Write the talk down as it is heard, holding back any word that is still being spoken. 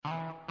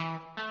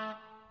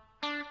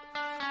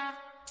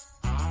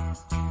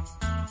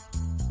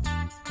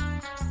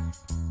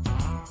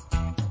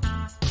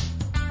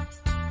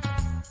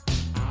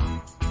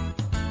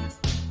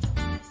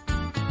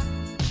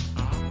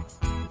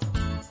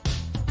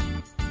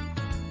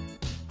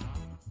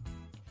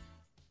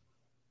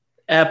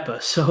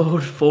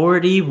Episode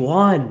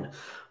 41.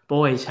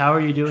 Boys, how are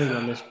you doing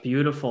on this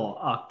beautiful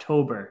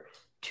October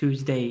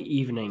Tuesday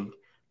evening?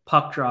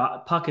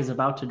 Puck is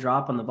about to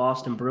drop on the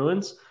Boston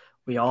Bruins.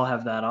 We all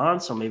have that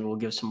on, so maybe we'll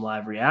give some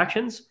live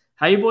reactions.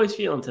 How you boys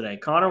feeling today?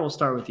 Connor, we'll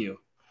start with you.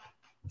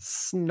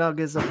 Snug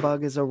as a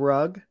bug as a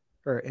rug,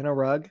 or in a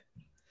rug,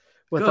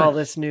 with Good. all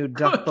this new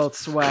Duck Boat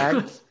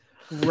swag.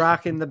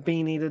 Rocking the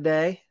beanie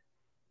today.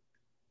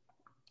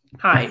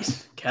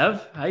 Nice.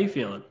 Kev, how you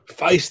feeling?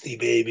 Feisty,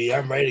 baby.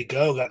 I'm ready to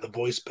go. Got the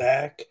voice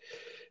back.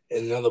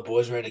 And now the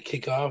boys ready to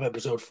kick off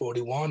episode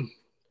 41.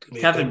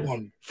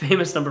 Kevin,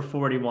 famous number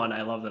 41.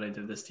 I love that I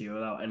did this to you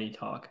without any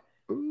talk.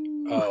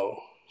 Ooh. Oh,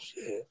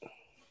 shit.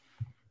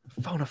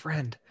 Phone a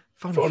friend.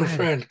 Phone a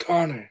friend.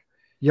 Connor.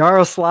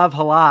 Yaroslav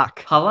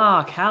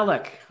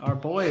Halak, our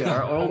boy,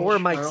 our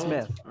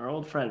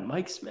old friend,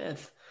 Mike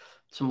Smith.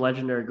 Some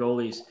legendary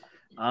goalies.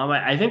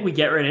 I think we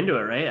get right into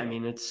it, right? I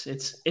mean,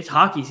 it's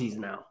hockey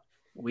season now.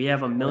 We have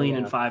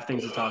 1,000,005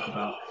 things to talk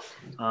about.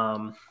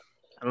 I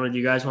don't know. Do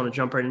you guys want to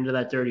jump right into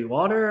that dirty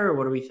water, or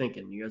what are we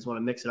thinking? You guys want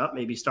to mix it up?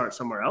 Maybe start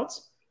somewhere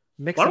else?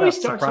 Why don't we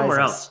start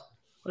somewhere else?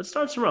 Let's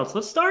start somewhere else.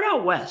 Let's start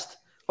out west.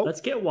 Oh. Let's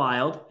get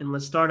wild, and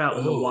let's start out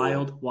in the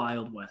wild,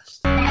 wild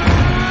west.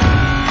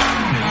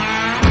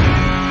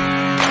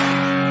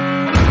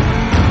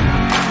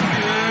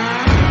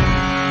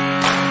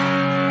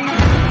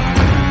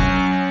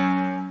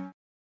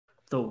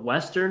 The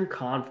Western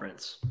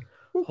Conference,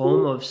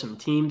 home of some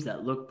teams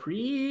that look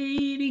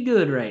pretty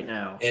good right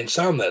now. And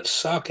some that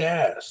suck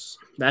ass.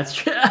 That's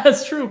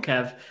true,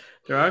 Kev.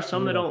 There are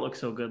some that don't look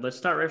so good. Let's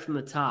start right from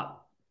the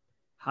top.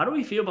 How do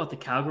we feel about the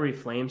Calgary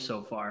Flames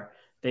so far?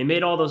 They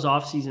made all those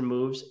offseason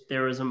moves.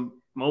 There was a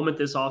moment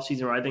this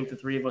offseason where I think the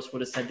three of us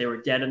would have said they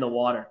were dead in the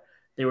water.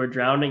 They were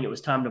drowning. It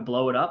was time to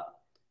blow it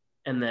up.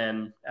 And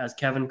then, as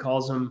Kevin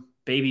calls him,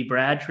 Baby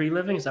Brad tree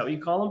living. Is that what you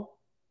call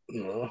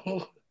him?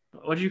 No.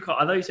 What did you call?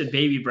 I thought you said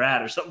Baby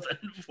Brad or something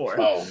before.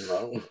 Oh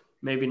no,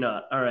 maybe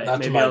not. All right, not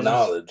maybe to my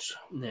knowledge.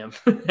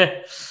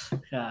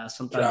 Yeah,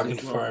 sometimes I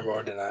confirm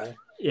or deny.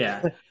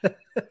 Yeah,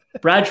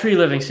 Brad Tree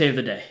Living saved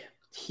the day.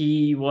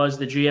 He was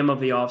the GM of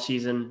the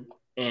offseason,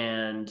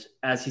 and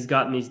as he's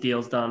gotten these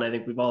deals done, I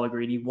think we've all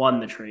agreed he won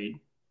the trade.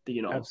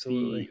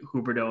 Absolutely. The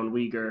Huberdeau and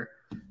Uyghur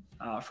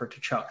for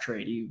Tkachuk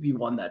trade. He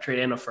won that trade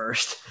and a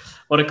first.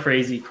 What a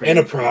crazy and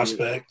a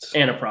prospect.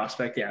 And a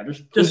prospect, yeah.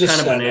 Just kind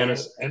of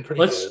bananas.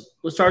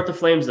 Let's start with the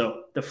Flames,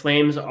 though. The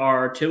Flames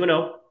are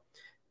 2-0.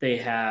 They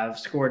have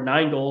scored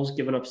 9 goals,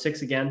 given up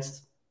 6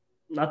 against.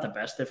 Not the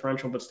best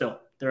differential, but still.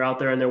 They're out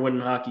there and they're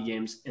winning hockey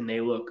games, and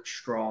they look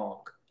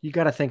strong. You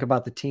got to think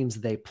about the teams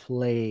they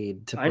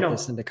played to put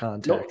this into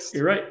context. Nope,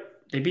 you're right.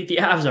 They beat the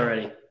Avs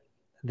already.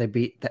 They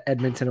beat the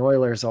Edmonton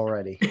Oilers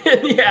already. The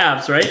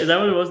Avs, right? Is that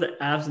what it was? The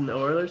Avs and the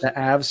Oilers? The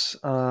Avs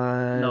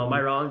on no, am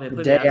I wrong? They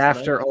the day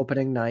after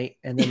opening night,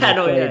 and then they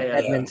played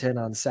Edmonton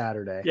on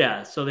Saturday.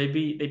 Yeah, so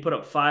they put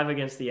up 5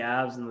 against the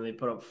Avs, and then they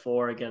put up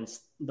 4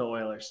 against the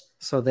Oilers.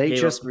 So they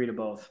just 3 to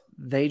both.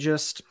 They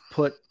just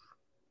put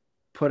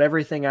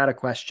everything out of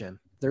question.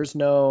 There's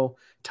no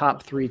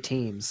top 3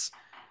 teams.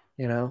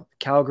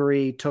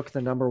 Calgary took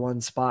the number 1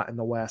 spot in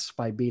the West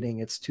by beating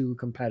its 2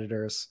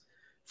 competitors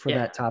for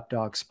that top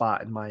dog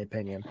spot, in my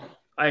opinion.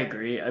 I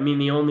agree. I mean,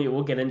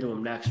 we'll get into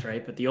them next,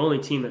 right? But the only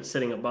team that's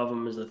sitting above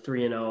them is the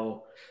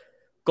 3-0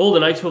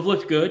 Golden Knights, who have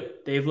looked good.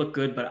 They've looked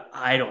good, but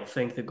I don't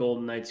think the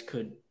Golden Knights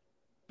could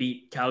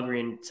beat Calgary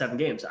in 7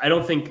 games. I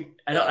don't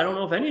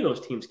know if any of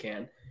those teams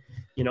can,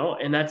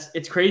 and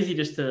it's crazy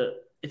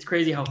it's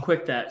crazy how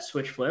quick that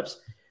switch flips.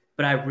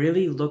 But I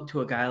really look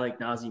to a guy like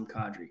Nazem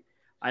Kadri.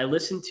 I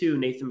listened to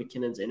Nathan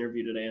McKinnon's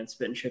interview today on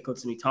Spit and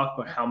Chicklets, and he talked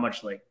about how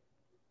much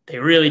they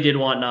really did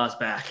want Nas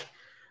back.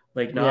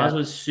 Nas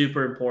was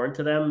super important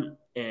to them,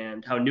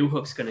 and how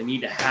Newhook's going to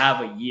need to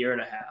have a year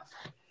and a half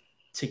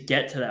to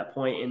get to that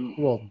point. And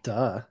well,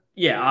 duh.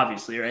 Yeah,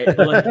 obviously, right?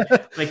 But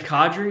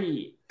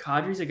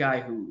Kadri's a guy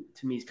who,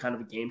 to me, is kind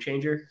of a game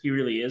changer. He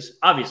really is.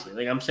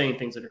 Obviously, I'm saying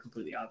things that are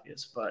completely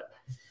obvious, but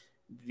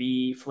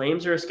the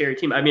Flames are a scary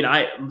team. I mean,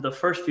 the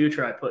first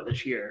future I put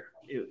this year,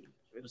 it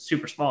was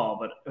super small,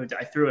 but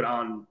I threw it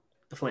on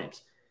the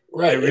Flames.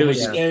 Right. Really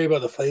what's scary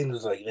about the Flames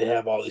is they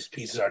have all these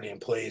pieces already in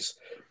place,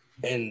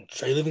 and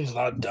Trey Living's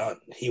not done.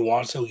 He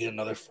wants to get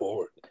another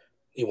forward.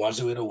 He wants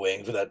to get a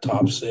wing for that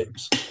top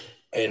 6,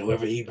 and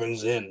whoever he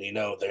brings in, they're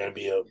going to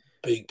be a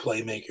big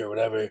playmaker or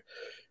whatever.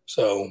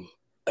 So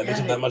that makes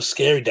him that much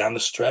scary down the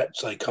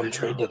stretch, come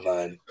trade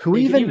deadline. Who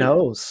even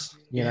knows?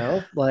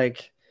 They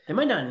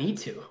might not need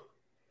to.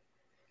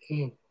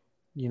 You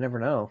never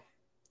know.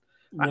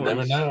 You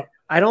never know.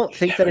 I don't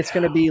think that it's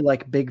going to be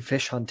big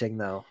fish hunting,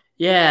 though.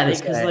 Yeah,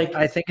 because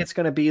I think it's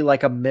going to be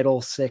a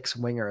middle 6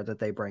 winger that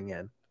they bring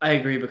in. I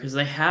agree, because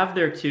they have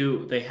their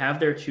two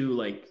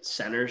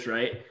centers,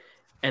 right?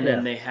 And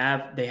then they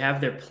have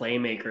their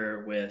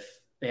playmaker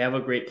they have a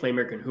great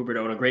playmaker in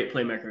Huberdeau and a great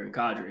playmaker in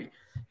Kadri.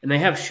 And they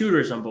have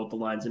shooters on both the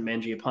lines in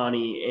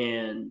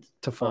Mangiapane and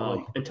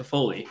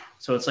Toffoli.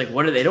 So it's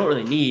they don't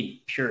really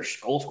need pure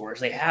goal scorers.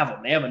 They have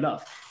them. They have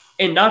enough.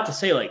 And not to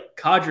say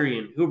Kadri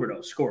and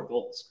Huberdeau score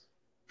goals.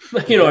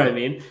 You know what I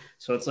mean?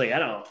 So it's like, I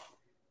don't.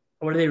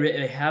 What do they?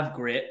 They have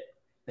grit.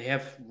 They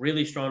have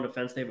really strong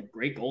defense. They have a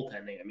great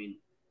goaltending. I mean,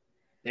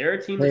 they're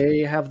a team. They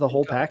have the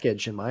whole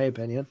package, in my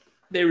opinion.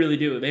 They really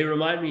do.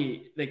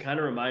 They kind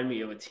of remind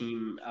me of a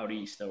team out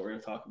east that we're going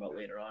to talk about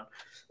later on.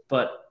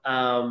 But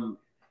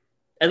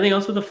anything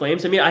else with the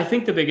Flames? I mean, I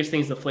think the biggest thing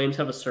is the Flames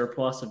have a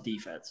surplus of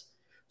defense.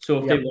 So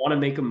if they want to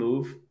make a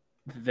move,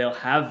 they'll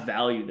have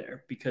value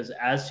there because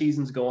as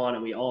seasons go on,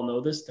 and we all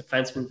know this,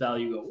 defenseman's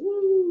value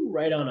go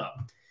right on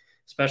up,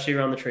 especially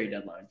around the trade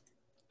deadline.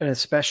 And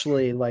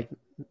especially, like,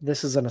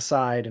 this is an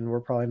aside, and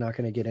we're probably not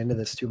going to get into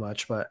this too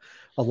much, but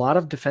a lot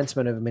of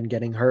defensemen have been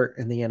getting hurt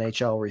in the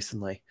NHL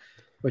recently,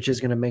 which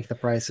is going to make the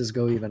prices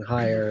go even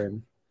higher.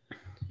 And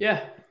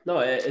yeah, no,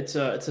 it's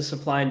a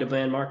supply and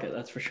demand market,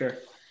 that's for sure.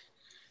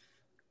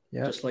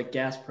 Yeah, just like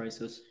gas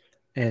prices.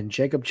 And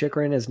Jacob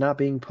Chychrun is not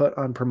being put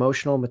on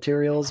promotional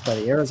materials by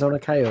the Arizona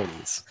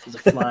Coyotes. There's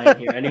a fly in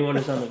here. Anyone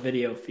who's on the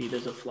video feed,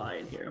 there's a fly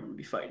in here. I'm going to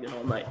be fighting it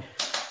all night.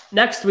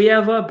 Next, we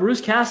have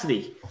Bruce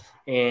Cassidy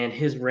and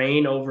his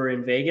reign over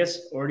in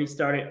Vegas already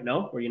starting.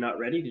 No, were you not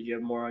ready? Did you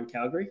have more on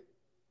Calgary?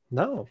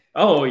 No.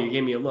 Oh, you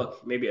gave me a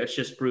look. Maybe it's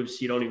just Bruce.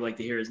 You don't even like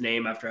to hear his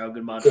name after how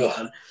good Montreal's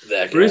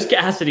done. Bruce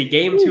Cassidy,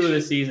 game 2 of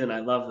the season.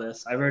 I love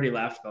this. I've already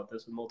laughed about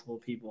this with multiple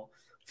people.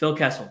 Phil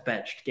Kessel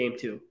benched game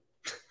 2.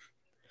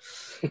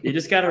 You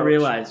just got to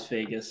realize,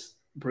 Vegas,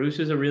 Bruce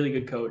is a really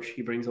good coach.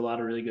 He brings a lot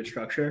of really good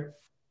structure.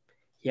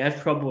 He has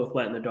trouble with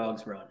letting the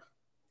dogs run.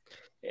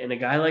 And a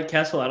guy like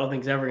Kessel, I don't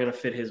think is ever going to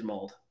fit his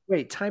mold.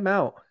 Wait, time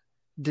out.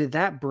 Did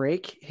that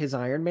break his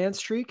Iron Man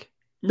streak?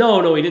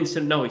 No, he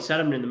didn't. No, he sat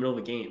him in the middle of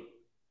a game.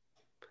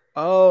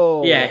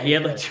 Oh. Yeah, he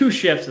had like 2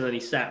 shifts and then he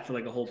sat for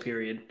like a whole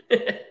period.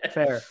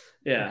 Fair.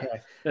 Yeah.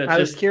 Okay. I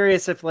was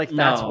curious if like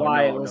that's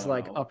why it was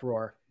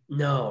uproar.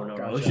 No.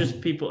 It's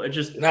just people.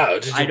 Just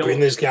you bring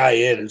this guy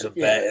in who's a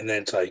vet, and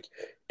then it's like,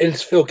 and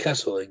it's Phil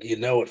Kessel. Like, you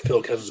know what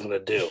Phil Kessel's going to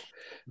do.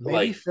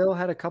 Maybe Phil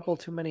had a couple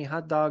too many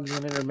hot dogs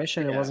in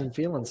intermission and wasn't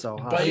feeling so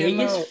hot. But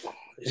Vegas,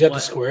 he's got the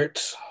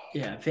squirts.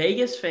 Yeah,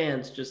 Vegas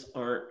fans just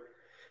aren't.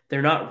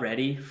 They're not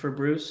ready for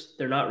Bruce.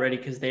 They're not ready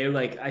because they're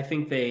like. I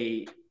think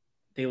they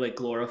like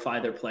glorify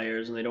their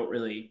players and they don't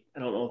really.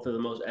 I don't know if they're the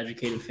most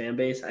educated fan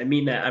base. I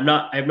mean that.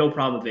 I have no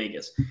problem with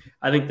Vegas.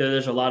 I think that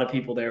there's a lot of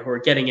people there who are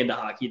getting into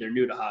hockey. They're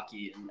new to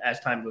hockey, and as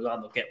time goes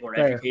on, they'll get more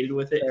educated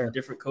with it and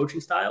different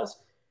coaching styles.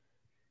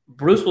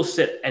 Bruce will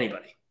sit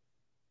anybody.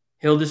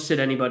 He'll just sit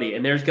anybody.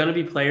 And there's going to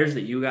be players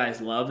that you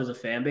guys love as a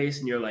fan base,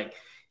 and you're like,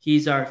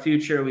 he's our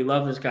future. We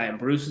love this guy. And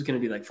Bruce is going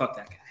to be like, fuck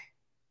that guy.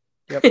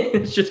 Yep.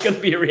 It's just going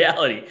to be a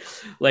reality.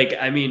 Like,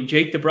 I mean,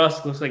 Jake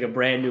DeBrusk looks like a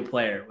brand new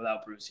player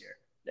without Bruce here.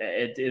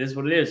 It is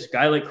what it is.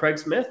 Guy like Craig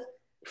Smith,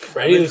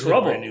 Freddie is a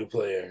brand new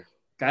player.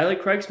 Guy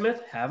like Craig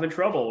Smith having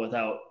trouble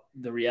without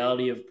the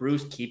reality of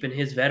Bruce keeping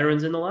his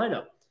veterans in the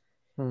lineup.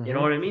 Mm-hmm. You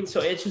know what I mean?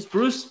 So it's just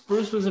Bruce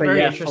was a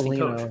very interesting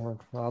coach.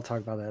 Well, I'll talk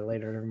about that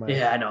later. Never mind.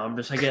 Yeah, I know. I'm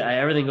just like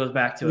everything goes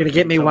back to. You're gonna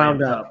get me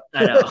wound up.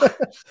 I know,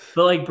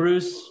 but like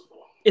Bruce,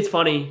 it's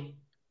funny.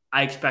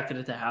 I expected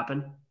it to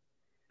happen.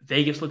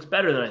 Vegas looks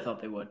better than I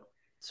thought they would.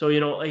 So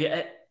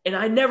and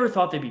I never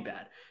thought they'd be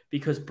bad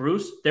because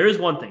Bruce. There is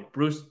one thing.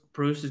 Bruce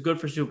is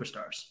good for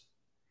superstars.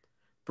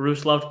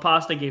 Bruce loved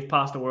Pasta. Gave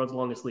Pasta world's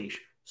longest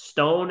leash.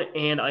 Stone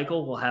and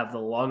Eichel will have the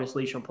longest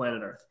leash on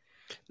planet Earth.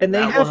 And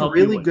they have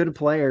really good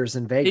players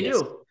in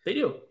Vegas. They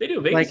do.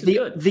 Vegas like is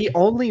good. The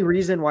only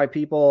reason why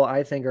people,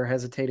 I think, are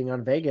hesitating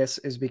on Vegas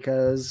is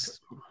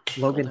because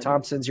Logan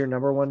Thompson's your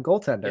number 1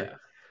 goaltender. Yeah.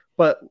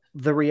 But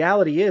the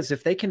reality is,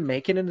 if they can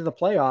make it into the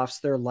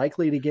playoffs, they're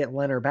likely to get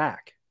Leonard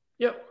back.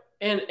 Yep.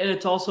 And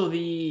it's also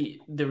the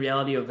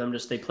reality of them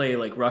they play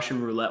like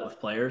Russian roulette with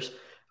players.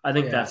 I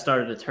think that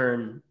started to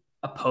turn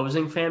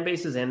opposing fan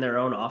bases and their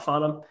own off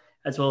on them,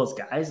 as well as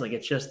guys. Like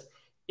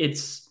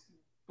it's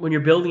when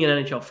you're building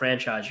an NHL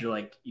franchise, you're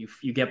like,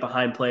 you get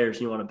behind players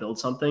and you want to build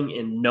something,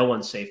 and no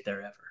one's safe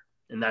there ever.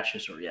 And that's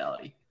just a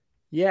reality.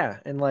 Yeah.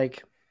 And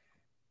like,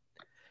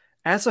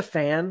 as a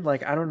fan,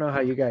 like, I don't know how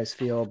you guys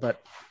feel, but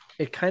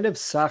it kind of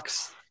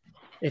sucks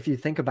if you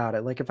think about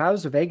it. Like, if I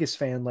was a Vegas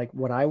fan, like,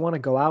 would I want to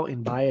go out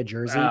and buy a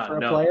jersey for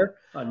a player?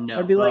 No,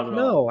 I'd be like,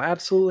 no,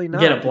 absolutely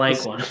not. Get a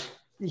blank one.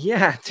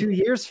 Yeah. 2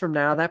 years from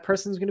now, that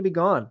person's going to be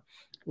gone.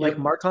 Like,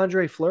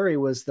 Marc-Andre Fleury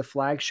was the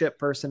flagship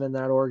person in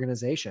that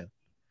organization.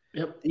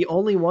 Yep. The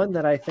only one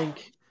that I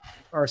think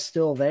are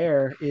still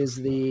there is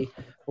the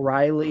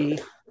Riley,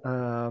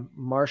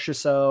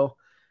 Marchessault,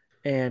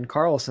 and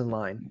Carlson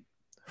line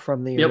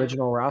from the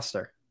original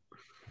roster.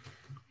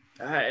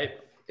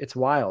 It's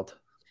wild.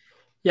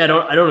 Yeah,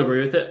 I don't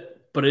agree with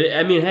it, but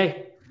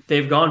hey,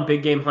 they've gone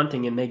big game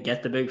hunting and they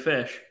get the big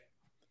fish.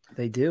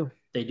 They do.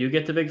 They do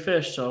get the big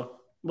fish, so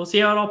we'll see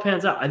how it all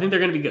pans out. I think they're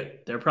going to be good.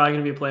 They're probably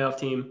going to be a playoff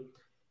team.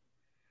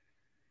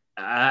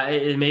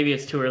 Maybe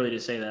it's too early to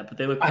say that, but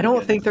they look. I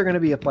don't think they're going to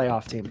be a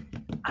playoff team.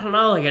 I don't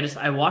know. Like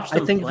I watched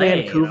them. I think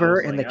play, Vancouver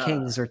and the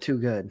Kings are too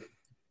good.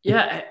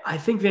 Yeah, I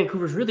think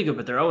Vancouver's really good,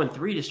 but they're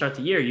 0-3 to start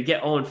the year. You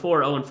get 0-4,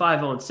 0-5,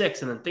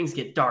 0-6, and then things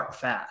get dark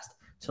fast.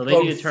 So they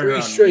need to turn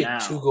around straight now.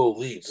 2-goal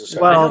leads.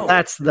 Well,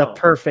 that's the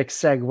perfect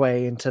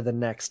segue into the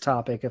next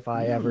topic if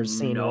I ever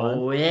seen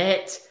one.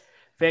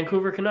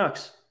 Vancouver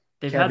Canucks.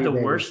 They've had the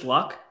worst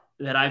luck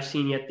that I've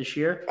seen yet this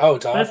year. Oh,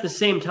 it's awful. But at the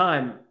same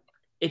time,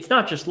 it's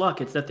not just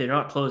luck. It's that they're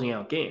not closing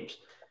out games,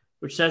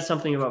 which says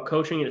something about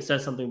coaching and it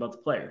says something about the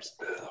players.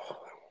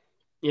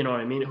 You know what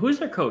I mean? Who's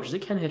their coach? Is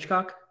it Ken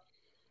Hitchcock?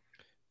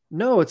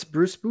 No, it's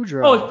Bruce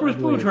Boudreau. Oh, it's Bruce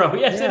Boudreau.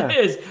 Yes, it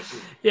is.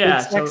 Yeah.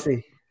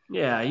 Sexy.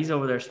 Yeah, he's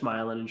over there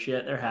smiling and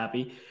shit. They're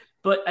happy.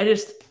 But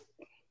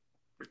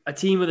a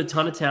team with a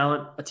ton of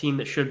talent, a team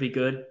that should be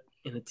good,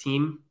 and a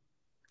team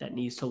that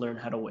needs to learn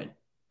how to win.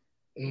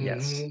 Mm-hmm.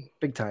 Yes,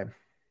 big time.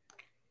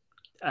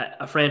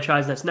 A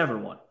franchise that's never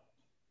won.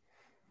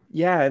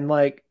 Yeah, and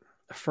like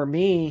for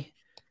me,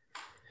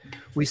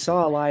 we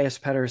saw Elias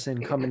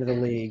Pettersson come into the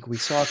league. We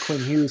saw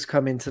Quinn Hughes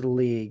come into the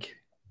league.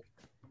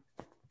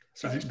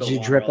 Sorry, did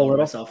you drip a little?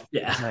 Myself.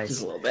 Yeah, nice.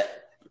 Just a little bit.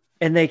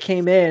 And they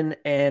came in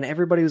and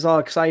everybody was all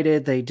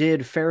excited. They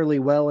did fairly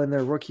well in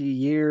their rookie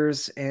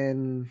years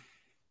and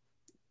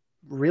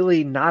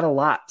really not a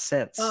lot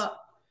since.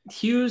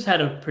 Hughes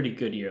had a pretty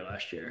good year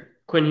last year.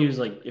 Quinn Hughes,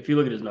 like if you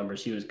look at his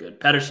numbers, he was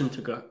good. Pettersson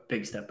took a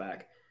big step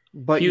back.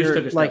 But Hughes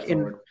took a step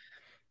forward.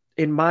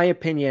 In my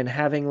opinion,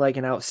 having like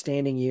an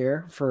outstanding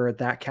year for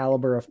that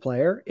caliber of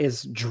player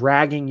is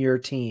dragging your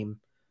team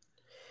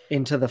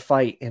into the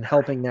fight and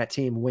helping that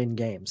team win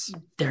games.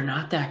 They're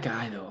not that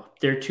guy though.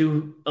 They're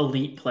two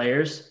elite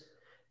players,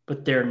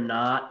 but they're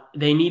not.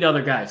 They need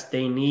other guys.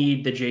 They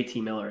need the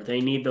JT Miller. They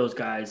need those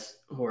guys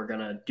who are going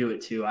to do it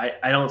too.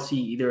 I don't see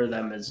either of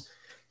them as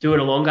do it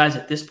alone guys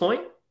at this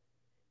point.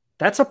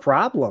 That's a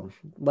problem.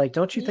 Like,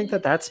 don't you think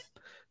that that's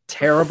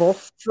terrible?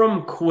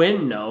 From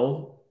Quinn,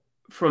 no.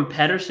 From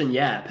Pettersson,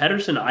 yeah.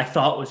 Pettersson, I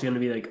thought was going to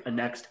be like a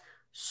next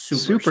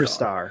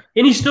superstar.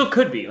 And he still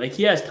could be. Like,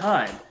 he has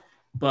time.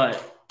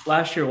 But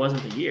last year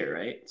wasn't the year,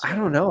 right? So, I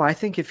don't know. I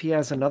think if he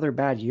has another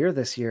bad year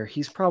this year,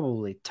 he's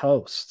probably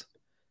toast.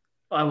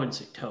 Well, I wouldn't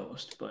say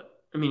toast, but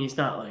I mean, he's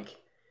not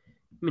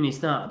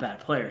a bad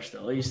player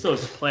still. He's still a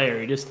good player.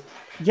 He just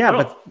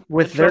but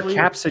with their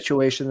cap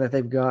situation that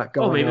they've got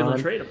going on. Maybe they'll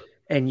trade him.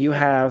 And you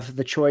have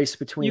the choice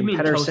between you mean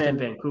Pettersson toast in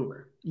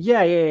Vancouver.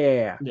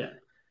 Yeah.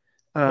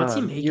 What's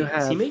he making?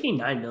 Is he making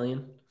 $9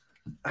 million?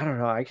 I don't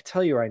know. I can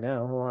tell you right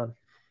now. Hold on.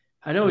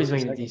 I know he's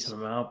making a decent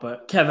amount,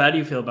 but Kev, how do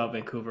you feel about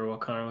Vancouver while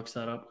Connor looks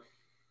that up?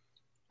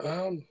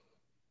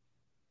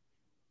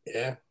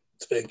 Yeah,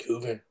 it's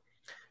Vancouver.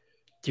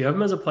 Do you have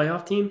them as a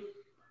playoff team?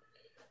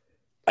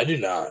 I do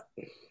not.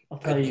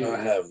 I do not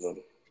have them.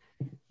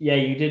 Yeah,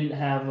 you didn't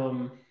have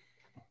them.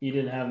 You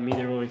didn't have them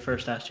either when we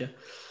first asked you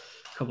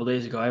a couple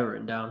days ago. I have it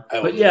written down. I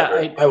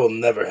will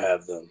never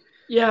have them.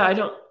 Yeah, I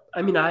don't.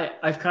 I mean,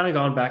 I've kind of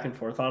gone back and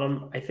forth on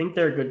them. I think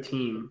they're a good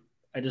team.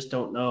 I just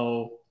don't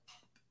know.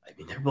 I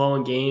mean, they're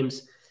blowing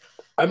games.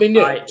 I mean,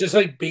 just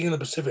like being in the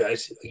Pacific, I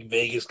see like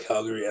Vegas,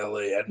 Calgary,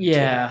 LA, Edmonton.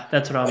 Yeah,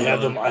 that's what I'm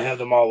doing. I have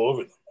them all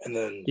over them. And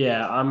then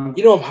I'm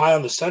high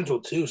on the Central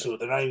too, so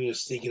they're not even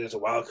sneaking as a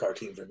wild card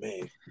team for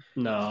me.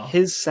 No.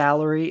 His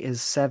salary is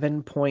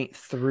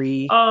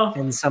 7.3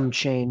 and some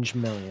change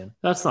million.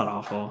 That's not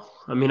awful.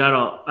 I mean, I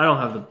don't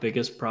have the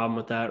biggest problem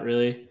with that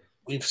really.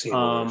 We've seen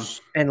worse.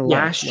 And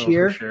last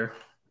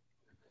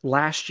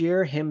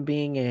year, him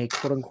being a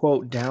quote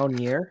unquote down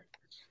year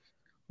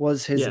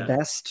was his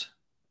best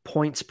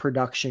points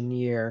production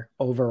year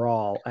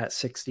overall at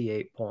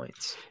 68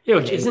 points. Yeah,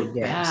 which isn't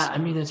bad. I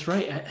mean, it's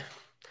right.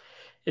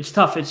 It's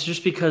tough. It's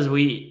just because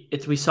we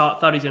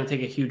thought he's going to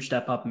take a huge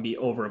step up and be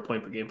over a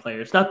point per game player.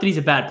 It's not that he's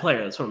a bad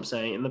player. That's what I'm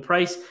saying. And the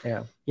price,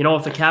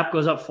 if the cap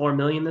goes up $4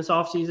 million this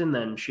offseason,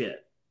 then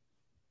shit.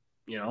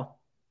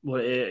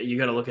 Well, you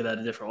got to look at that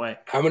a different way.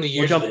 How many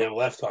years do they have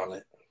left on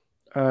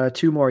it?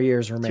 2 more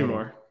years remaining. 2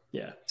 more.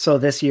 Yeah. So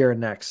this year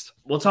and next.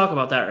 We'll talk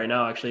about that right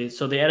now, actually.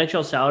 So the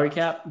NHL salary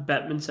cap,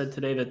 Bettman said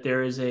today that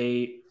there is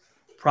a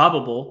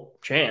probable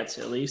chance,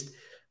 at least,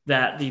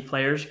 that the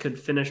players could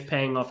finish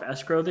paying off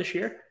escrow this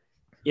year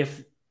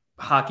if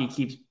hockey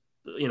keeps,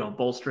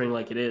 bolstering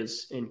like it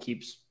is and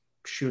keeps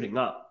shooting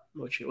up,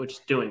 which it's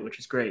doing, which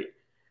is great.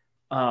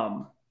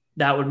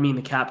 That would mean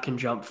the cap can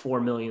jump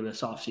 $4 million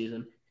this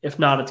offseason. If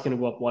not, it's going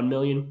to go up $1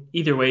 million.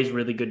 Either way is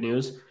really good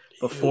news.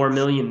 But $4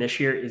 million this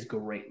year is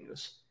great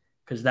news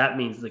because that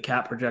means the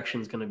cap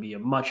projection is going to be a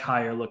much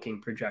higher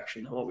looking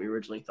projection than what we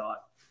originally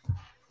thought.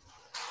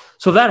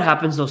 So if that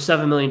happens, those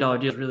 $7 million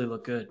deals really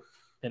look good.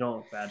 They don't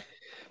look bad.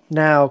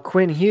 Now,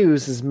 Quinn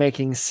Hughes is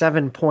making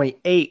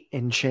 7.8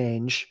 and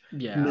change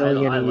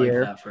million a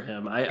year. Like that for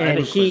him. I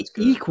think he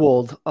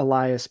equaled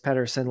Elias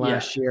Pettersson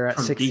last year at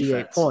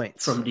 68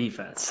 points. From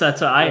defense.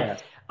 That's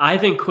I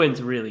think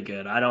Quinn's really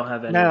good. I don't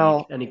have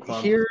any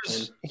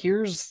qualms.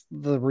 Here's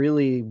the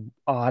really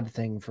odd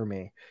thing for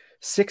me.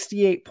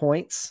 68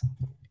 points,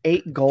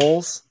 8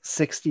 goals,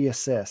 60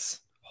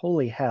 assists.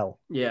 Holy hell.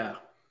 Yeah.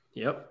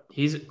 Yep.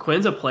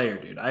 Quinn's a player,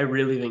 dude. I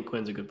really think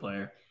Quinn's a good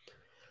player.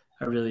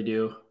 I really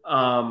do.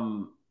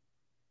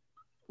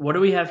 What do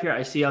we have here?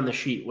 I see on the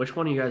sheet. Which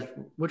one of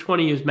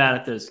you is mad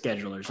at the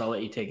schedulers? I'll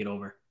let you take it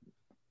over.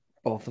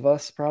 Both of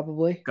us,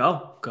 probably.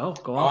 Go.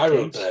 I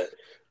wrote that.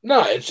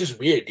 No, it's just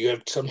weird. You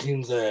have some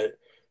teams that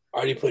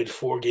already played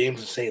 4 games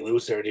in St.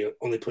 Louis. They already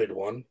only played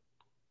 1.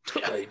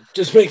 Like,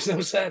 just makes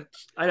no sense.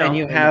 I know. And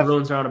you the have-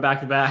 Bruins are on a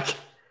back-to-back.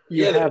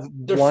 You have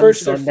they're one first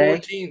to Sunday. their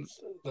 14th.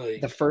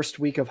 Like, The first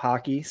week of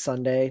hockey,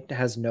 Sunday,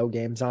 has no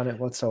games on it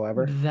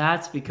whatsoever.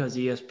 That's because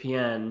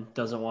ESPN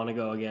doesn't want to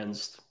go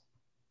against.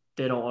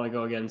 They don't want to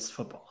go against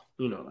football.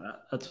 You know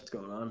that. That's what's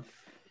going on.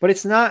 But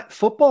it's not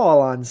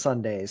football on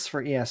Sundays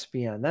for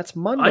ESPN. That's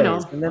Mondays. I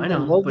know. And then I they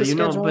know. load But the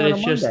schedule but on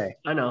it's a just. Monday.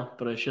 I know.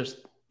 But it's just.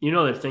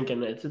 They're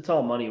thinking it's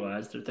all money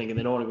wise. They're thinking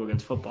they don't want to go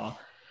against football.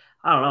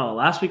 I don't know.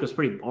 Last week was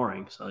pretty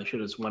boring, so they should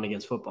have just went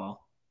against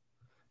football.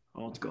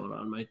 Oh, what's going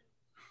on?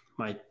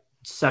 My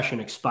session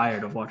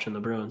expired of watching the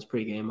Bruins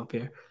pregame up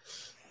here.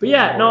 But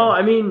yeah, no,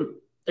 I mean,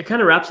 it kind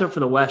of wraps up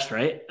for the West,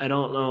 right? I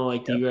don't know.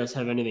 Like, do you guys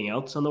have anything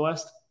else on the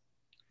West?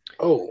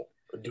 oh,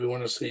 do we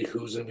want to see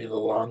who's going to be the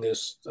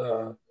longest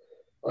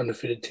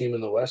undefeated team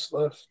in the West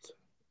left?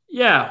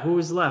 Yeah, who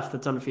is left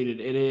that's undefeated?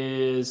 It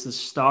is the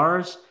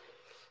Stars,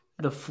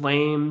 the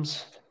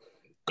Flames,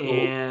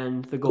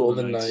 and the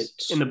Golden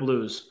Knights. And the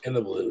Blues. And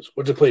the Blues,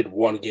 which have played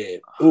 1 game.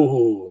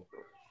 Ooh.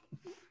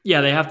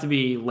 Yeah, they have to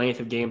be length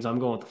of games. I'm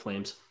going with the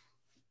Flames.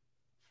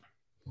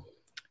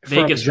 From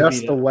Vegas would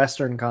just be the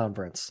Western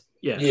Conference.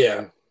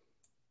 Yeah.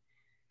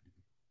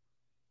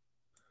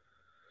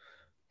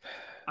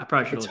 I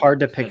probably should. It's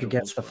hard to pick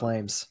against the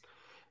Flames.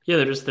 Yeah,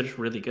 they're just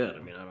really good. I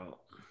mean, I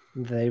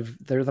don't.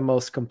 They're the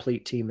most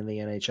complete team in the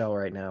NHL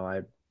right now,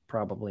 I'd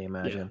probably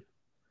imagine.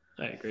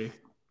 Yeah, I agree.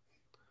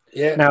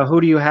 Yeah. Now,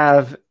 who do you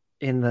have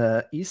in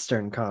the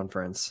Eastern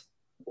Conference?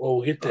 Well,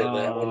 we'll get to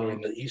that when we're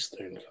in the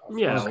Eastern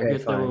Conference. Yeah, Okay, we'll get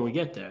there fine. when we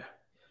get there.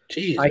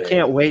 Jeez, I man.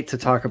 can't wait to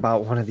talk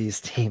about one of these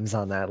teams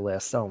on that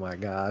list. Oh my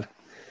god.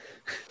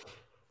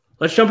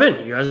 Let's jump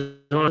in. You guys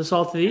want to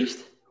salt to the East?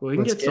 We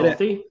can Let's get get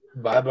salty.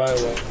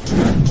 Bye-bye.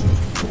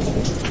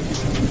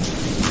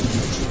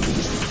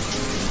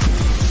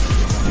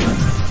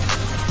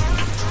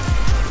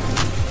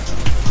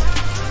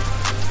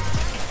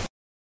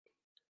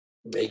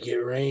 Make it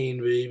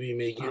rain, baby.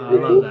 Make it I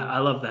rain. love that. I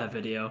love that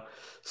video.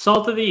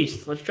 Salt of the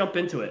East. Let's jump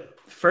into it.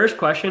 First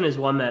question is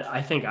one that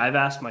I think I've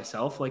asked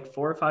myself like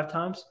 4 or 5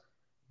 times.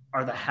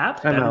 Are the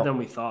Habs better than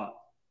we thought?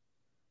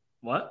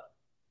 What?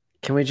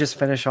 Can we just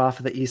finish off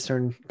the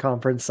Eastern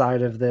Conference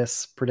side of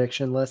this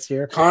prediction list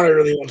here? Connor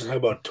really wants to talk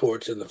about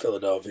Torch in the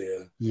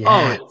Philadelphia.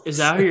 Yeah. Oh, is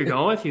that who you're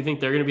going with? You think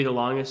they're going to be the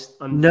longest?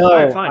 No,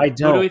 All right, fine. I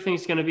don't. Who do we think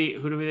is going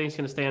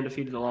to stay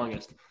undefeated the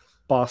longest?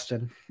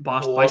 Boston.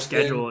 Boston by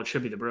schedule, it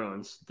should be the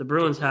Bruins. The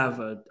Bruins have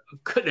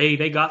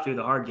they got through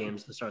the hard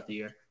games to start the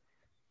year.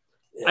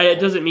 Yeah. It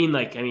doesn't mean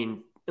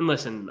and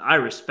listen, I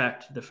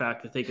respect the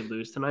fact that they could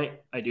lose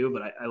tonight. I do,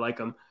 but I like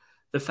them.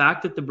 The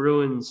fact that the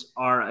Bruins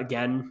are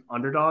again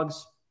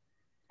underdogs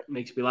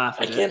makes me laugh.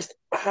 Against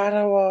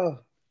Ottawa.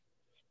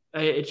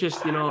 It's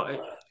just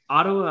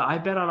Ottawa. I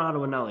bet on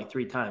Ottawa now like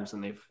 3 times,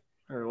 and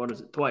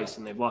twice,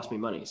 and they've lost me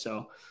money.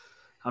 So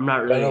I'm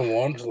not really. Bet on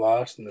once,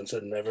 lost, and then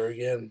said never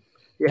again.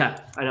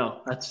 Yeah, I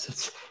know.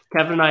 That's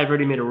Kevin and I have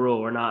already made a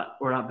rule. We're not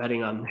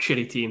betting on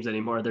shitty teams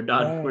anymore. They're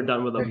done. Oh, We're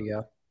done with them. There you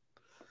go.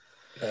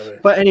 Never.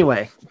 But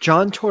anyway,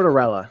 John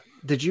Tortorella.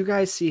 Did you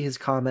guys see his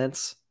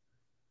comments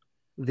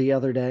the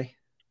other day?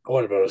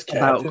 What about his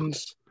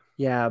captains?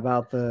 Yeah,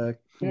 about the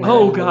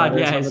Oh God,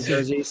 letters yeah, on the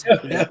jerseys.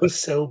 That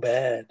was so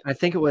bad. I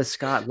think it was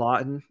Scott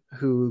Lawton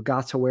who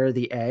got to wear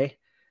the A,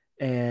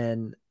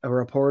 and a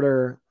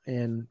reporter.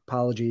 And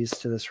apologies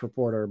to this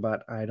reporter,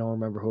 but I don't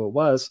remember who it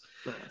was.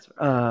 No, that's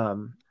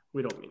right.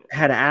 We don't mean it.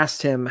 Had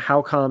asked him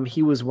how come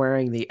he was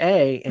wearing the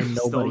A and He's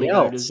the nobody only guy who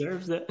else.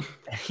 deserves it.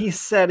 He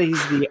said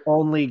he's the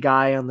only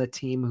guy on the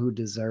team who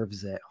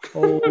deserves it.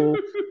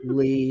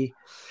 Holy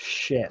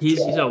shit!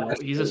 He's a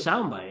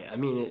soundbite. I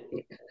mean,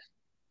 it's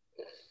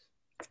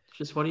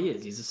just what he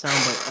is. He's a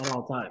soundbite at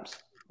all times.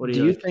 What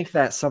do you think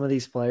that some of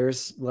these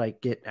players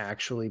get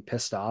actually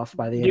pissed off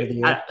by the end of the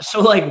year?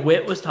 So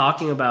Whit was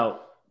talking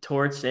about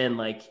Torts and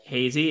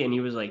Hazy, and he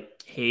was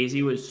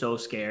Hazy was so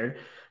scared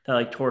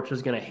that Torts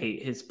was gonna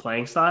hate his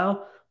playing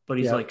style, but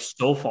he's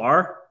so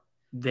far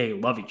they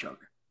love each other.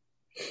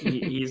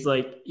 He's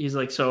like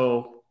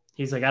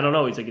I don't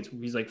know.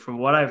 He's like from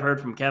what I've heard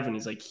from Kevin,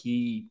 he's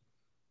he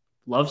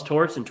loves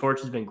Torts, and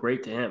Torts has been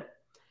great to him.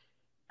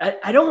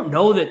 I don't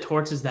know that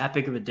Torts is that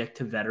big of a dick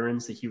to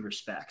veterans that he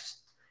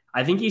respects.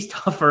 I think he's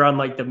tougher on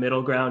the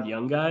middle ground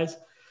young guys,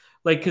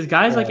 because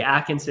guys like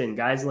Atkinson,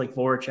 guys like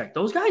Voracek,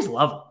 those guys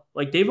love him.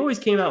 They've always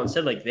came out and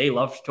said they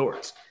loved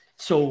Torts.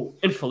 So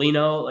and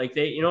Foligno,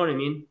 they, you know what I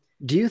mean?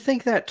 Do you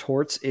think that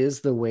Torts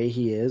is the way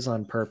he is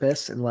on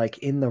purpose? And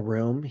in the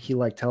room, he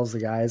tells the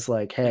guys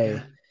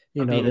hey,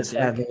 this,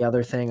 that, and the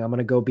other thing. I'm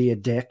gonna go be a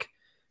dick,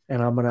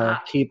 and I'm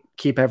gonna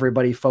keep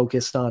everybody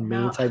focused on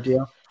me type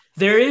deal.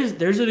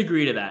 There's a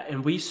degree to that,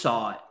 and we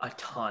saw it a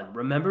ton.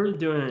 Remember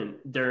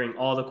during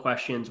all the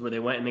questions where they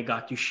went and they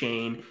got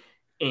Duchesne,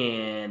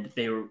 and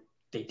they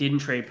didn't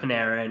trade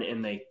Panarin,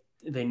 and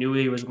they knew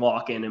he was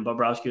walking and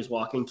Bobrovsky was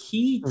walking.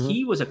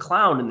 He was a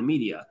clown in the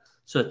media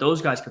so that those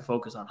guys could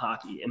focus on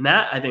hockey. And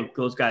that, I think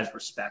those guys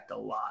respect a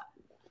lot.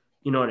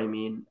 You know what I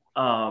mean?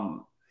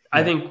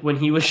 I think when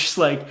he was just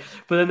like,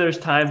 but then there's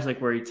times like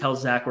where he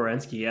tells Zach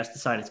Werenski he has to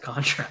sign his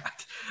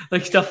contract,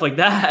 like stuff like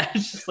that.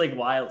 It's just like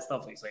wild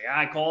stuff. He's like,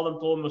 I called him,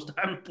 told him it was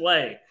time to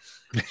play.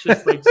 It's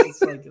just like,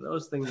 it's like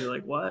those things are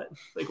like, what?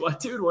 Like,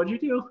 what, dude? What'd you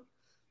do?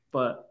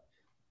 But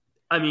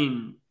I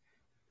mean,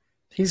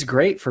 he's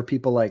great for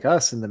people like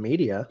us in the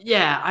media.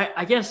 Yeah,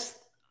 I guess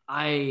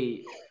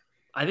I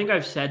think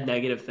I've said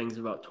negative things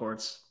about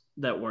Torts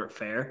that weren't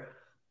fair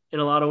in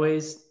a lot of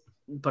ways,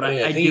 but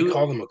I think do you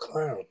called him a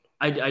clown.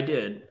 I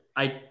did.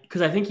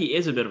 Because I think he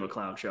is a bit of a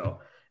clown show.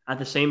 At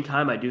the same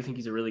time, I do think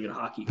he's a really good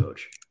hockey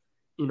coach.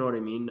 You know what I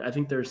mean? I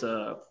think there's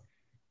a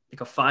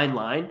fine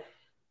line,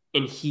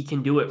 and he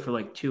can do it for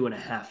like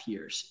 2.5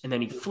 years, and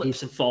then he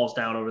flips and falls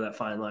down over that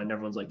fine line. And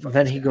everyone's like,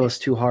 then he goes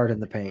too hard in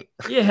the paint.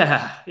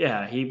 Yeah.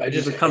 He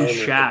becomes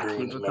Shaq.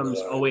 He becomes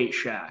 08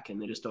 Shaq,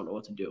 and they just don't know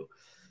what to do.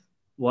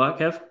 What,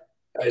 Kev?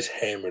 I just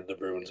hammered the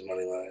Bruins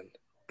money line.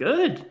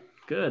 Good.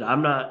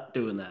 I'm not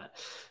doing that,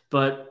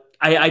 but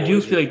I do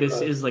feel like this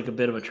is like a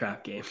bit of a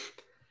trap game.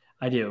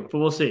 I do, but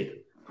we'll see.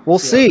 We'll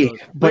see.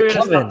 But we're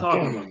Kevin, stop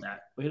talking about that.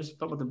 We just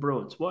talk about the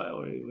Bruins. What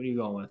are you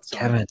going with? Sorry.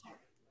 Kevin,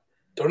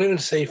 don't even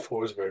say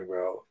Forsberg,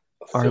 bro.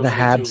 Are the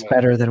Habs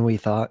better than we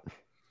thought?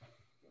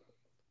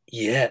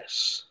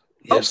 Yes,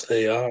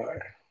 they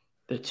are.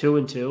 They're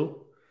 2-2,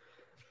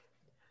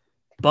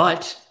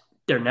 but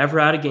they're never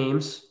out of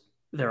games.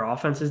 Their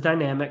offense is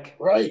dynamic.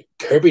 Right.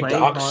 Kirby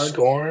Dach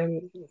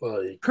scoring.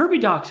 Kirby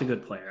Dach's a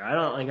good player.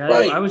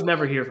 I was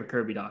never here for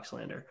Kirby Dach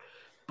slander.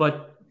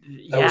 But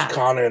that was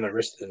Connor and the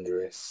wrist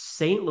injury.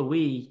 St.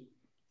 Louis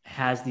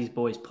has these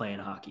boys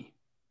playing hockey.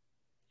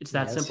 It's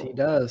that simple. He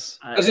does.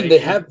 They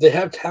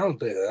have talent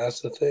there.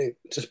 That's the thing.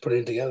 Just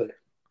putting it together.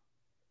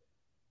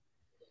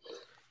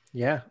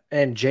 Yeah.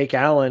 And Jake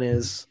Allen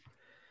is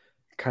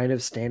kind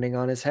of standing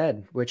on his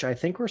head, which I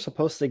think we're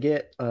supposed to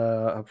get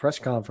a press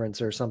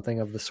conference or something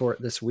of the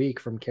sort this week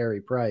from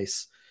Carey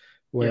Price,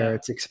 where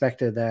it's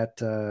expected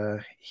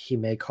that he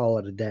may call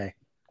it a day.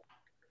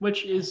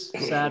 Which is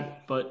sad,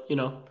 but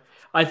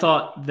I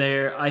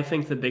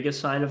think the biggest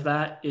sign of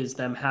that is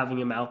them having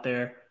him out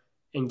there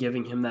and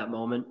giving him that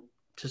moment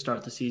to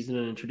start the season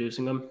and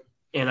introducing him.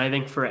 And I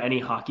think for any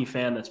hockey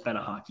fan that's been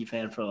a hockey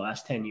fan for the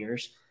last 10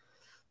 years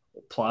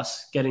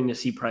plus, getting to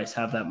see Price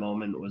have that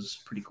moment was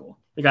pretty cool.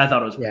 Like, I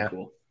thought it was pretty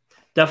cool.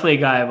 Definitely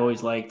a guy I've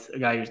always liked, a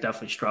guy who's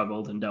definitely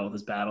struggled and dealt with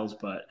his battles,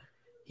 but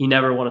he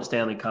never won a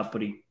Stanley Cup,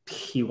 but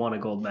he won a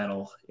gold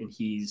medal, and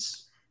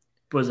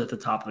was at the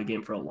top of the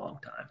game for a long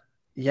time.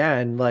 Yeah,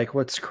 and like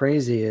what's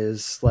crazy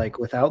is like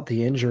without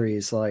the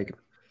injuries, like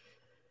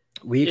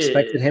we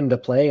expected him to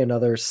play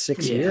another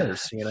 6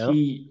 years,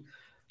 He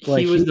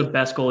was the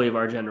best goalie of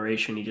our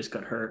generation. He just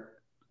got hurt.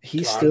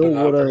 He still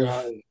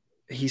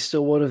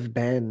would have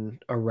been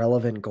a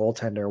relevant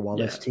goaltender while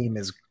this team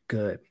is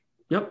good.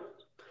 Yep.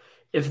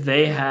 If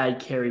they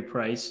had Carey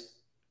Price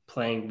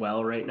playing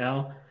well right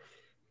now,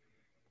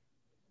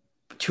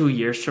 2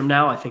 years from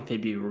now, I think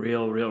they'd be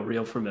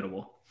real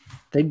formidable.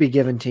 They'd be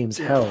giving teams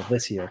hell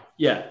this year.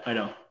 Yeah, I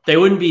know. They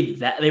wouldn't be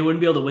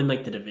able to win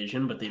like the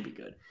division, but they'd be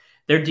good.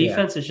 Their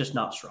defense is just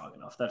not strong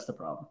enough. That's the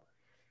problem.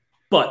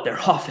 But their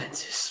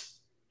offense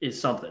is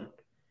something.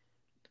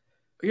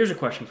 Here's a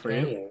question for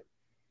you.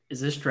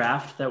 Is this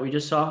draft that we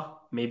just saw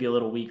maybe a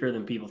little weaker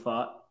than people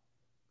thought?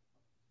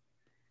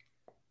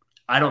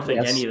 I don't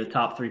think any of the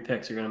top 3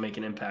 picks are going to make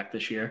an impact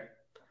this year.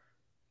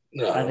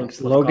 No. I think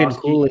Logan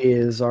Cooley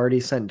is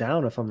already sent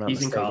down, if I'm not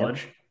mistaken. He's in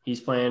college.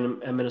 He's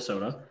playing at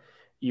Minnesota.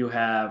 You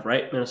have,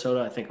 Minnesota?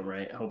 I think I'm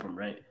right. I hope I'm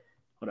right.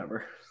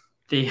 Whatever.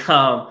 The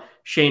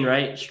Shane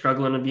Wright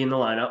struggling to be in the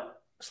lineup.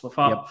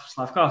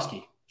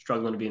 Slafkovsky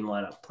struggling to be in the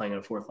lineup, playing in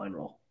a 4th-line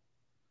role.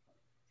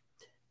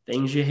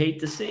 Things you hate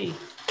to see.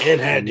 And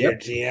had your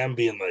GM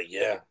being like,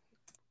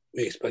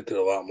 we expected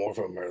a lot more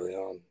from him early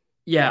on.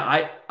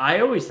 Yeah, I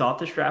always thought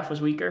this draft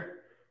was weaker.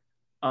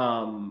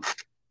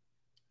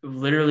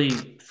 Literally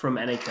from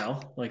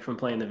NHL, like from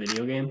playing the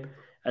video game.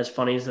 As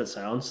funny as that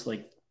sounds,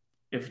 like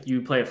if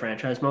you play a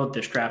franchise mode,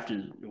 this draft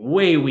is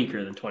way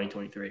weaker than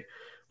 2023,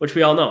 which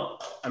we all know.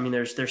 I mean,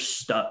 there's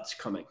studs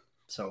coming.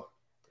 So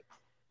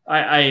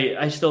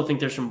I still think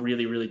there's some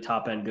really, really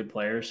top-end good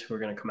players who are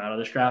going to come out of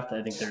this draft.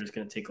 I think they're just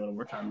going to take a little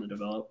more time to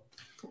develop.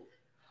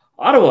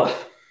 Ottawa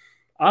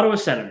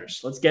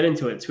Senators. Let's get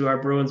into it. It's who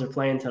our Bruins are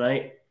playing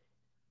tonight.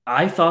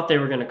 I thought they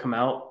were going to come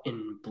out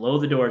and blow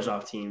the doors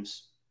off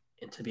teams.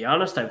 And to be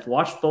honest, I've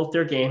watched both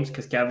their games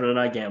because Kevin and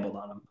I gambled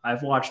on them.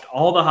 I've watched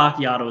all the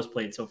hockey Ottawa's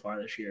played so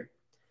far this year.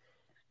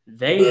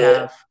 They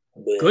have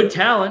good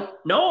talent.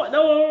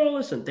 No,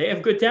 listen. They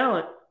have good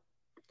talent.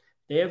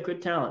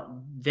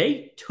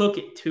 They took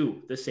it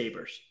to the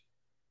Sabres.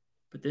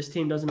 But this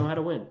team doesn't know how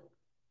to win.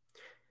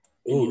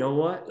 And you know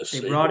what?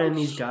 They brought in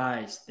these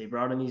guys. They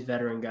brought in these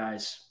veteran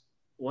guys.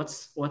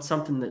 What's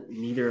something that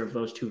neither of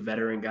those 2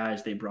 veteran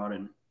guys they brought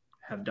in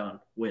have done?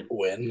 Win.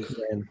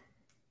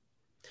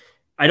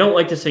 I don't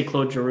like to say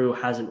Claude Giroux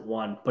hasn't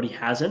won, but he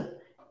hasn't.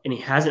 And he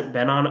hasn't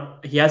been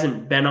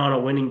on a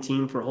winning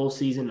team for a whole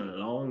season in a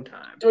long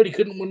time. Dude, he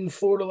couldn't win in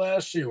Florida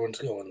last year when it's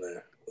going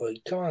there.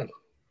 Like, come on.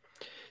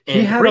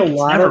 He had a Brickett's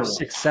lot never of won.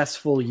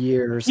 successful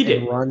years He did.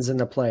 and runs in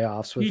the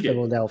playoffs with He did.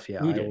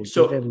 Philadelphia. He I did. will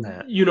So, give him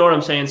that. you know what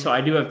I'm saying? So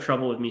I do have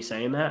trouble with me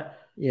saying that,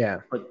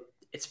 Yeah. but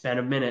it's been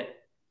a minute.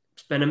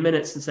 It's been a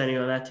minute since any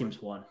of that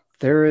team's won.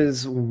 There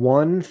is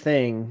one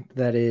thing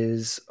that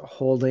is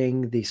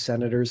holding the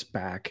Senators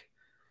back,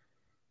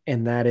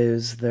 and that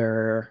is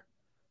their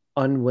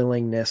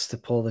unwillingness to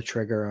pull the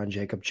trigger on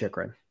Jacob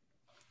Chikrin.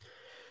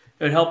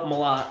 It would help him a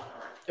lot.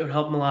 It would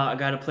help him a lot. A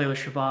guy to play with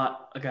Shabbat,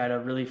 a guy to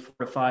really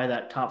fortify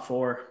that top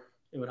four.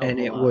 It would help And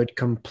him a it lot. would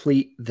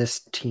complete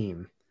this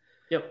team.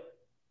 Yep.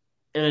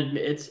 And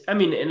it's, I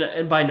mean,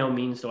 and by no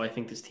means do I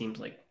think this team's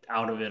like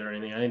out of it or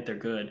anything. I think they're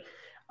good.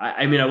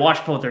 I mean, I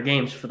watched both their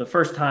games for the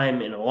first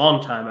time in a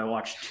long time. I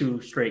watched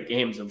 2 straight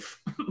games of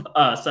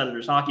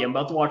Senators hockey. I'm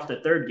about to watch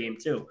the third game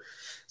too.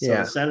 So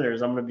Yeah. the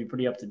Senators, I'm going to be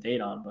pretty up to date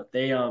on, but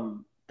they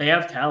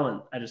have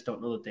talent. I just don't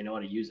know that they know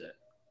how to use it.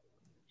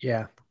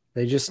 Yeah.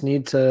 They just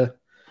need to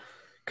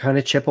kind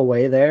of chip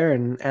away there,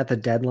 and at the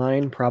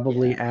deadline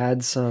probably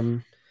add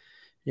some,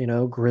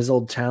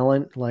 grizzled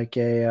talent like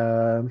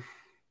a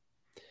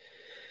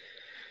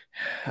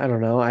I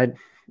don't know.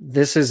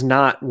 This is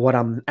not what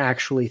I'm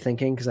actually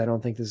thinking, because I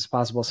don't think this is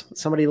possible.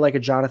 Somebody like a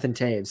Jonathan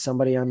Taves,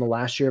 somebody on the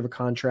last year of a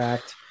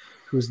contract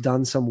who's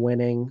done some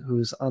winning,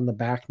 who's on the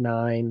back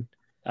nine.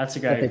 That's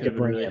a guy who could have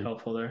been really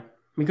helpful there.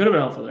 He could have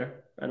been helpful there.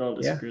 I don't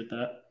disagree with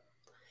that.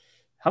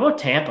 How about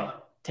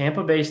Tampa?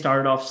 Tampa Bay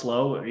started off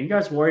slow. Are you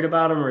guys worried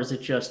about them, or is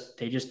it just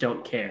they just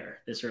don't care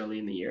this early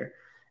in the year?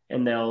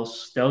 And they'll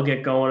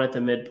get going at the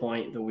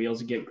midpoint. The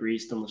wheels get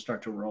greased, and they'll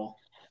start to roll.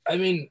 I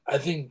mean, I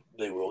think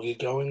they will get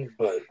going,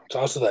 but it's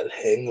also that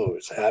hangover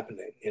is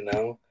happening,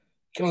 You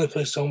can only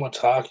play so much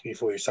hockey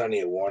before you're starting to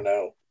get worn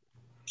out.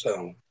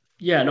 So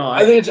yeah, no,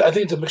 I think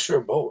it's a mixture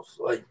of both.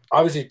 Like,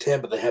 obviously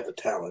Tampa, they have the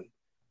talent.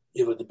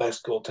 You have the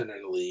best goaltender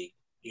in the league.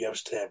 You have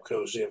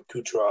Stamkos, you have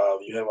Kucherov,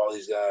 you have all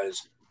these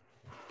guys.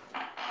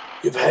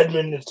 You have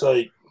Hedman. It's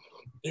like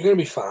you're gonna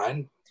be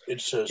fine.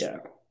 It's just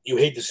you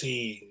hate to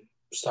see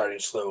starting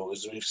slow,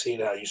 because we've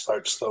seen how you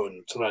start slow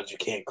and sometimes you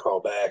can't crawl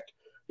back.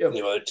 Yep. And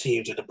the other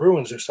teams, like the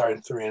Bruins, are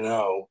starting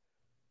 3-0,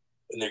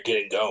 and they're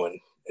getting going.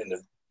 And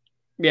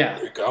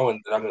they're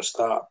going, they're not going to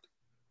stop.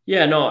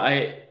 Yeah, no.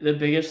 The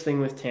biggest thing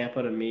with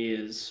Tampa to me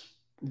is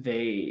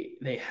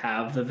they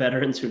have the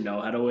veterans who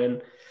know how to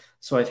win.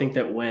 So I think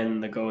that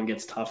when the going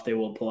gets tough, they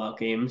will pull out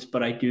games.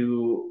 But I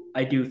do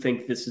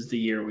think this is the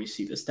year we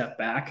see the step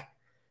back.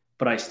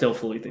 But I still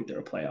fully think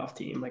they're a playoff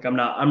team. Like I'm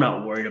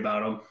not worried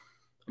about them.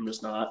 I'm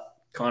just not.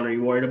 Connor, are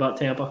you worried about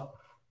Tampa?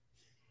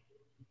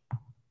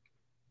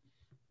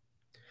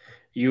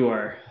 You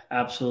are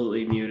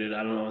absolutely muted.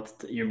 I don't know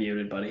you're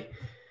muted, buddy.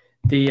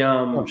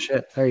 Oh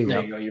shit! There you go.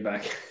 There you go. You're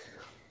back.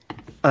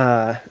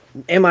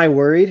 Am I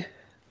worried?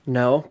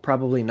 No,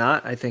 probably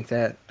not. I think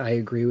that I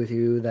agree with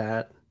you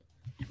that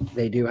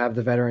they do have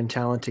the veteran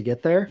talent to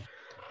get there.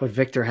 But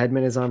Victor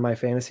Hedman is on my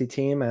fantasy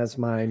team as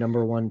my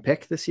number 1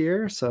 pick this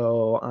year,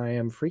 so I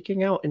am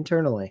freaking out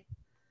internally.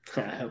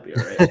 I hope you're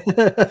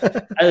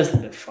right. I just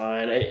think they're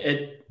fine.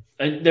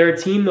 They're a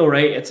team though,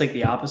 right? It's like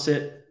the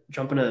opposite.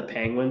 Jumping to the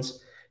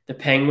Penguins. The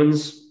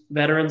Penguins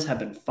veterans have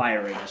been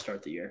firing to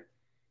start the year.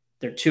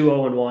 They're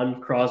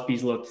 2-0-1.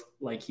 Crosby's looked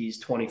like he's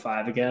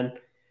 25 again.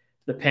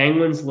 The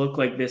Penguins look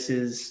like this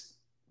is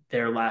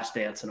their last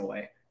dance in a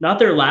way. Not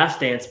their last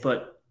dance,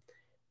 but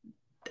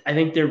I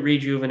think they're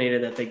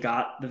rejuvenated that they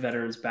got the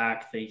veterans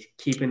back. They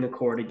keeping the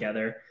core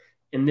together.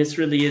 And this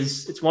really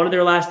it's one of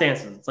their last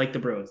dances. It's like the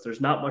Bruins.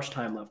 There's not much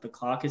time left. The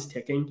clock is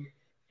ticking,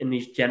 and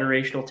these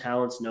generational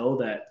talents know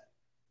that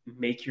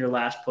make your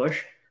last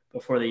push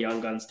before the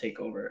young guns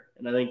take over.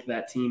 And I think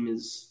that team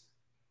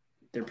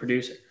they're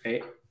producing,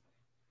 right?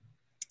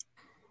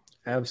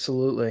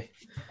 Absolutely.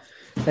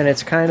 And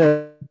it's kind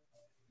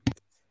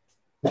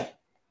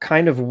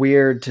of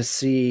weird to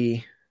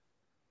see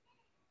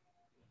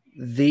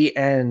the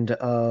end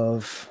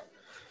of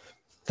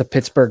the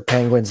Pittsburgh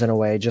Penguins in a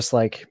way, just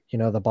like,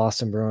 the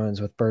Boston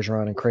Bruins with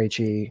Bergeron and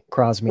Krejci,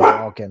 Crosby and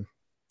Malkin.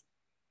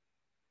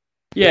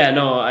 Yeah,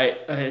 no,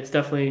 it's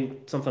definitely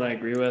something I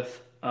agree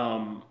with.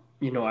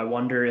 I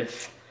wonder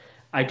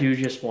I do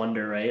just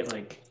wonder, right?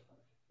 Like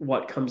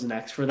what comes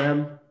next for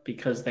them,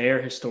 because they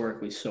are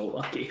historically so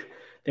lucky.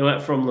 They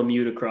went from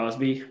Lemieux to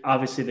Crosby.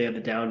 Obviously they had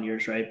the down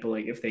years, right? But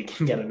like if they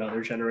can get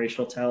another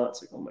generational talent,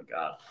 it's like, oh my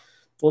God,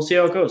 we'll see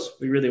how it goes.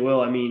 We really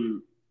will. I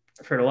mean,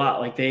 I've heard a lot.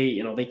 Like they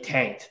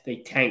tanked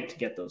to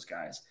get those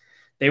guys.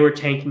 They were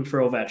tanking for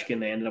Ovechkin.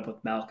 They ended up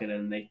with Malkin,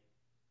 and they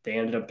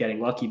ended up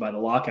getting lucky by the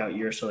lockout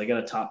year. So they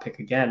got a top pick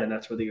again, and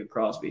that's where they got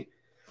Crosby.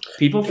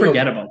 People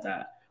forget about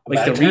that.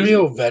 Like the reason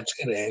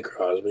Ovechkin and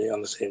Crosby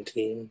on the same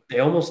team. They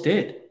almost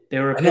did. They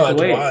were a pick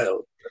away.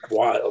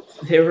 Wild.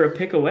 They were a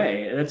pick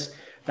away.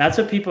 That's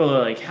what people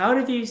are like. How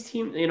did these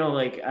teams?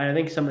 I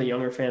think some of the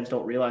younger fans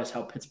don't realize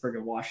how Pittsburgh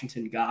and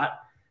Washington got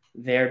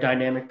their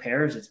dynamic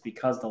pairs. It's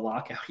because the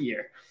lockout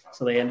year.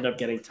 So they ended up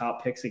getting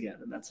top picks again,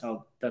 and that's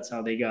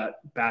how they got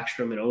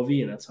Backstrom and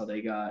Ovi, and that's how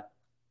they got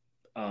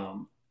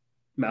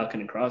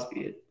Malkin and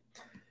Crosby.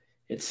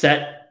 It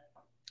set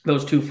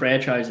those two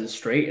franchises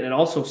straight, and it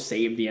also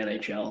saved the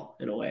NHL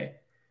in a way.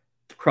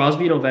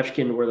 Crosby and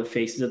Ovechkin were the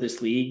faces of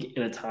this league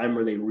in a time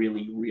where they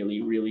really,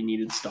 really, really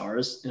needed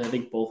stars. And I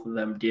think both of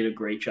them did a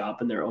great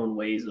job in their own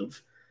ways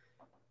of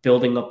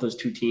building up those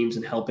two teams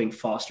and helping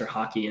foster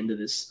hockey into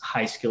this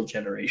high-skilled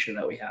generation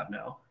that we have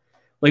now.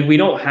 Like, we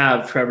don't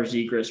have Trevor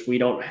Zegras, we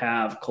don't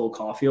have Cole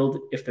Caulfield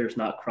if there's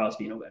not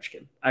Crosby and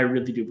Ovechkin. I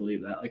really do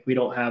believe that. Like, we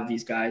don't have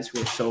these guys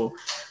who are so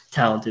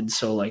talented,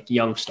 so, like,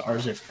 young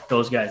stars if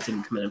those guys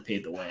didn't come in and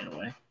pave the way in a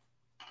way.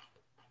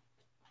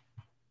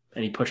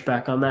 Any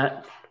pushback on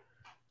that?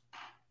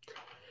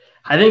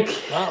 I think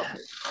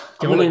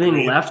the only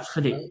thing left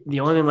for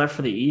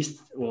the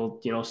East, well,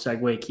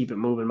 segue, keep it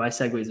moving. My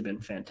segues have been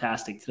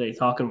fantastic today.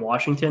 Talking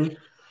Washington,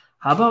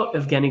 how about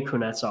Evgeny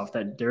Kuznetsov,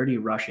 that dirty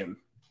Russian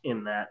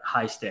in that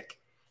high stick?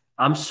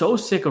 I'm so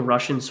sick of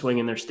Russians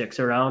swinging their sticks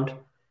around.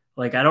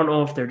 Like, I don't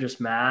know if they're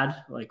just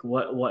mad, like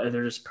what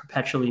they're just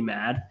perpetually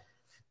mad.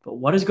 But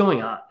what is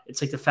going on?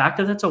 It's like the fact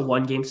that that's a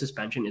 1-game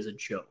suspension is a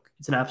joke.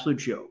 It's an absolute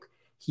joke.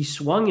 He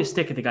swung his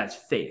stick at the guy's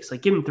face.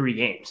 Like, give him 3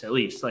 games at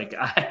least. Like,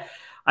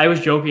 I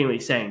was jokingly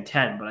saying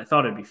 10, but I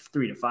thought it'd be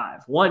 3 to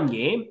 5. 1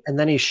 game. And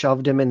then he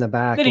shoved him in the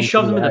back. Then he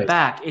shoved him in the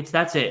back.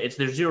 That's it.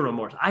 There's zero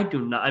remorse.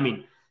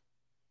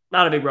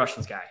 Not a big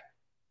Russians guy.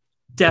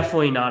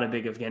 Definitely not a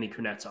big Evgeny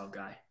Kuznetsov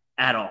guy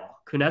at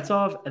all.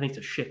 Kuznetsov, I think, it's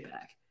a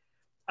shitbag.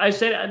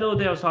 The other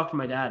day I was talking to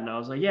my dad, and I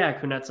was like, yeah,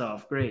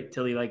 Kuznetsov, great.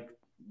 Till he, like,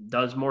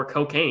 does more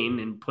cocaine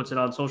and puts it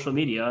on social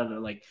media, and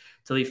then, like,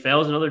 till he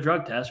fails another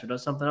drug test or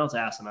does something else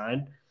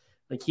asinine.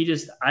 Like,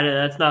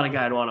 that's not a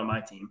guy I'd want on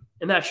my team.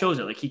 And that shows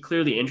it. Like, he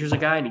clearly injures a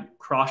guy and he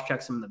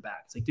cross-checks him in the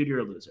back. It's like, dude,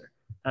 you're a loser.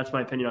 That's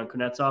my opinion on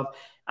Kuznetsov.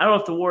 I don't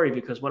have to worry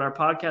because when our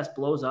podcast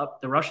blows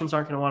up, the Russians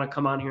aren't going to want to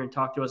come on here and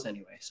talk to us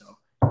anyway. So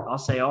I'll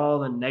say all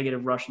the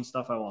negative Russian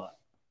stuff I want.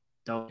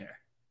 Don't care.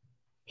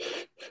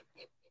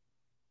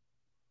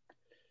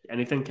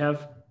 Anything,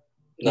 Kev?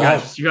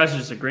 No. You guys are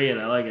just agreeing.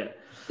 I like it.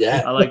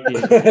 Yeah. I like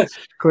the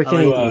quick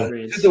and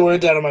easy. Get the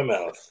word out of my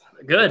mouth.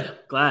 Good.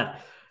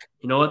 Glad.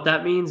 You know what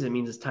that means? It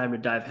means it's time to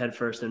dive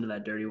headfirst into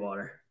that dirty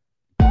water.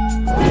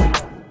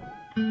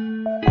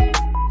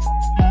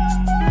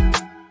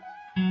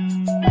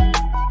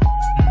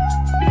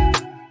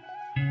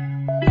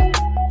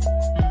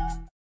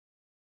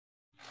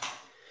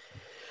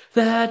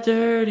 That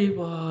dirty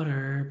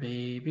water,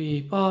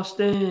 baby,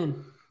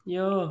 Boston.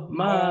 Yo,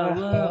 my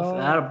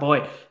love.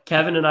 Attaboy.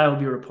 Kevin and I will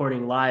be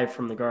reporting live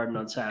from the Garden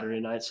on Saturday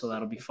night, so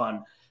that'll be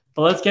fun.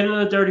 But let's get into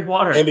the dirty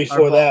water. And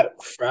before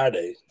that,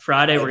 Friday,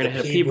 we're going to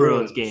hit a P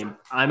Bruins game.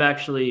 I'm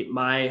actually,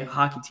 my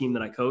hockey team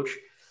that I coach,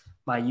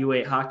 my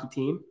U8 hockey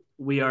team,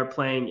 we are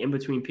playing in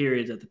between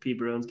periods at the P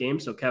Bruins game.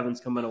 So Kevin's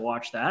coming to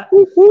watch that.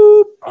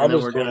 I'm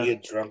just going to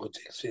get drunk with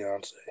his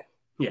fiance.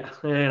 Yeah.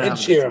 And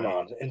cheer him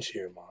on.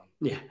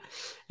 Yeah.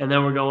 And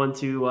then we're going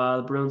to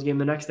the Bruins game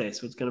the next day.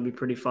 So it's going to be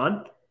pretty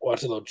fun.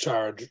 Watch a little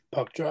charge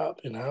puck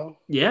drop,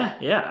 Yeah,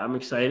 I'm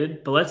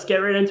excited. But let's get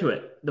right into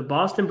it. The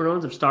Boston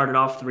Bruins have started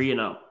off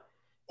 3-0.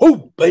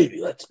 Oh,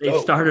 baby, let's go.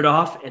 They've started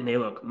off, and they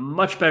look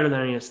much better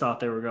than any of us thought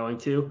they were going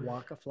to.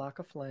 Waka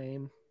flocka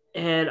flame.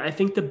 And I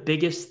think the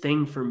biggest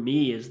thing for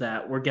me is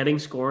that we're getting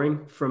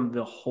scoring from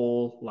the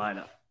whole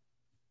lineup.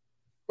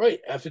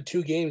 Right. After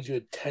 2 games, you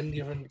had 10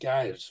 different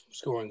guys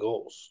scoring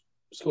goals.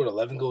 You scored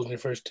 11 goals in your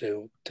first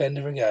 2, 10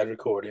 different guys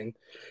recording.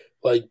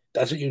 Like,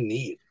 that's what you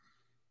need.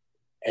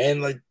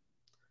 And, like,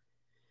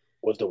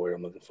 what's the word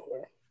I'm looking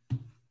for?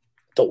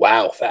 The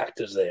wow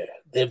factor's there.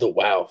 They have the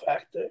wow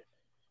factor.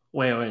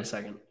 Wait a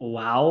second.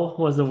 Wow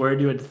was the word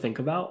you had to think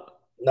about?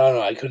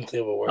 No, I couldn't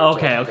think of a word.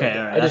 Okay, all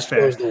right. That's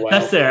fair.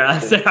 That's fair.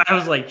 I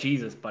was like,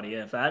 Jesus, buddy.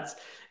 If that's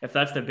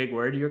the big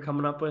word you're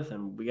coming up with,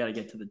 and we got to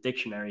get to the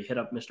dictionary, hit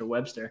up Mr.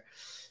 Webster.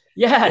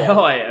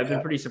 I've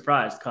been pretty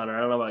surprised, Connor. I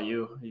don't know about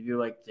you.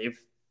 I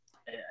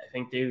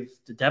think the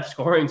depth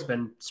scoring's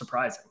been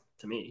surprising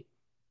to me.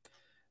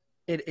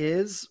 It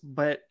is,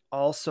 but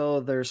also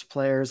there's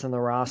players in the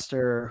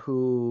roster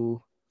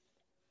who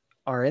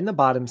are in the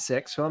bottom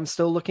 6 who I'm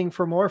still looking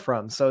for more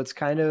from. So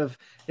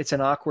it's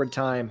an awkward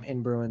time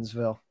in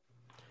Bruinsville.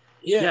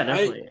 Yeah,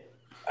 definitely.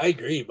 I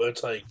agree, but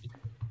it's like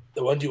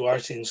the ones you are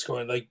seeing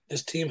scoring, like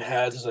this team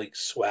has this like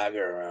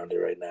swagger around it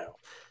right now.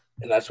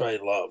 And that's what I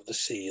love to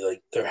see.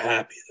 Like they're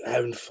happy, they're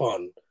having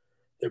fun.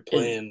 They're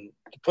playing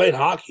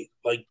hockey.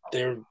 Like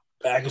they're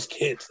back as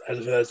kids.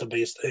 That's the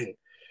biggest thing.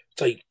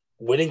 It's like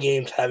winning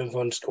games, having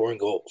fun, scoring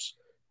goals.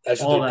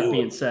 That's all what that doing.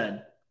 Being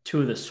said,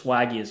 2 of the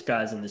swaggiest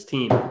guys in this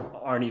team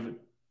are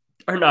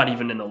not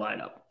even in the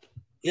lineup.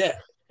 Yeah.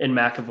 In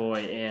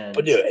McAvoy and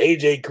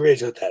AJ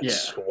Gridge with that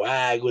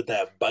swag, with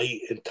that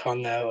bite and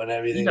tongue out and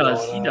everything.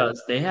 He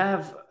does. They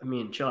have. I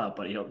mean, chill out,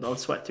 buddy. Don't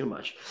sweat too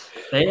much.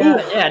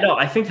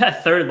 I think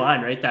that third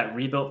line, right? That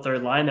rebuilt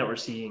third line that we're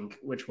seeing,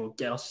 which I'll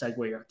segue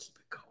or keep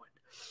it going.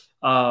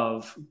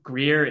 Of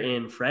Greer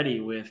and Freddie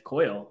with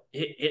Coyle,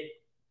 it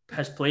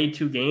has played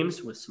 2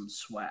 games with some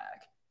swag,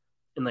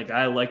 and like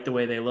I like the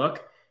way they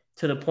look.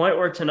 To the point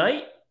where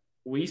tonight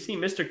we see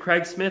Mr.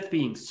 Craig Smith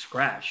being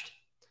scratched.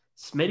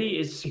 Smitty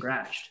is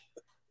scratched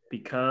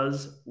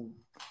because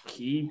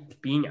he's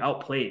being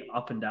outplayed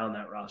up and down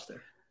that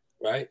roster.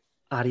 Right.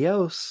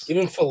 Adios.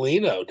 Even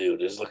Foligno,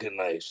 dude, is looking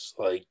nice.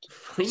 Like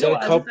He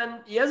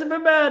hasn't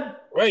been bad.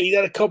 Right, you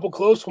got a couple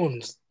close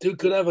ones. Dude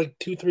could have like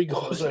 2-3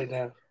 goals right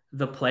now.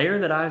 The player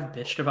that I've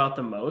bitched about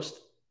the most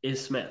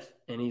is Smith,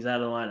 and he's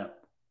out of the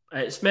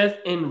lineup. Smith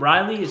and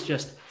Riley is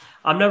just.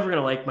 I'm never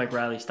gonna like Mike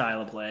Riley's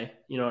style of play.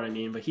 You know what I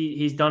mean? But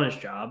he's done his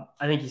job.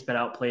 I think he's been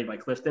outplayed by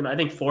Clifton. I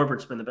think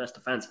Forbert's been the best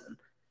defenseman.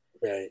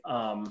 Right.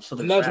 So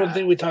and that's one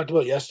thing we talked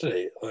about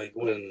yesterday. Like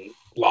when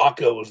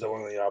Locko was the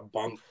one that got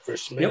bumped for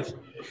Smith.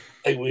 Yep.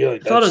 Like we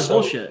like thought it was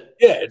bullshit.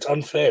 Yeah, it's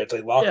unfair. It's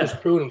like Locko's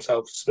proven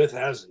himself. Smith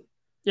hasn't.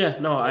 Yeah,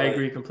 no, I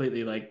agree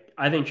completely. Like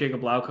I think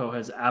Jacob Lauko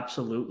has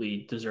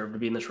absolutely deserved to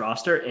be in this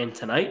roster. And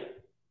tonight,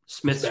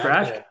 Smith's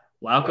scratched.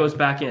 Lauko's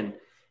back in.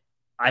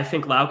 I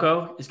think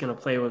Lauko is going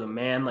to play with a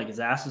man like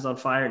his ass is on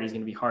fire, and he's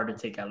going to be hard to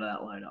take out of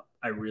that lineup.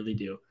 I really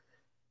do.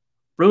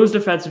 Bruins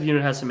defensive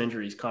unit has some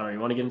injuries. Connor, you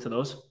want to get into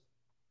those?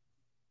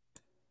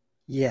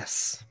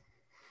 Yes.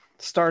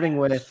 Starting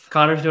with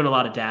Connor's doing a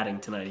lot of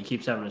dadding tonight. He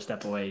keeps having to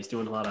step away. He's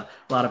doing a lot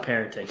of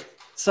parenting.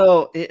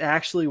 So it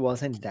actually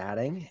wasn't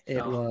dadding.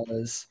 It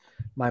was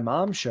my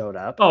mom showed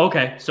up. Oh,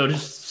 okay. So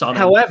just saw.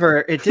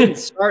 However, it didn't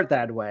start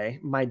that way.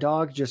 My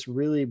dog just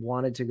really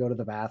wanted to go to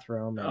the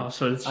bathroom. And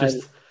so it's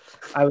just.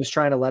 I was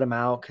trying to let him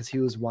out because he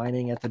was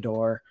whining at the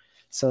door.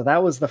 So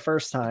that was the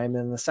first time.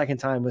 And the second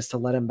time was to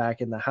let him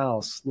back in the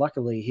house.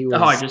 Luckily, he was.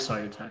 Oh, I just saw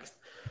your text.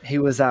 He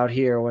was out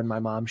here when my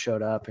mom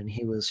showed up, and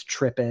he was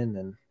tripping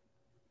and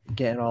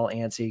getting all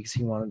antsy because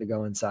he wanted to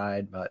go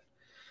inside. But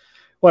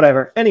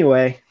whatever.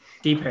 Anyway.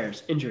 Deep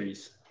hairs,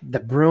 injuries.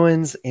 The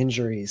Bruins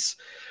injuries.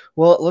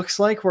 Well, it looks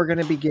like we're going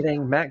to be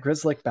getting Matt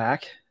Grzelcyk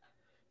back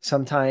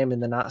sometime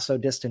in the not so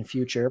distant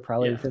future,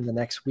 probably within the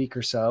next week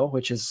or so,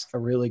 which is a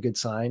really good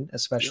sign,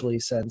 especially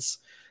since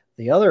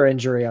the other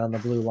injury on the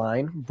blue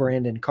line,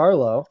 Brandon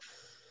Carlo,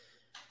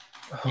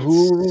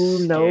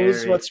 who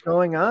knows what's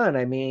going on.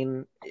 I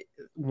mean,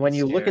 when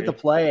you look at the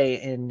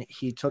play and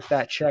he took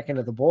that check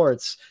into the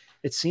boards,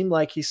 it seemed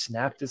like he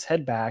snapped his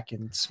head back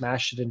and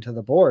smashed it into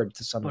the board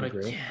to some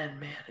degree. But again,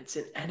 man, it's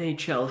an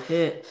NHL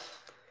hit.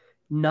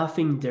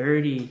 Nothing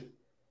dirty.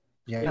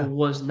 Yeah. It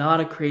was not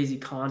a crazy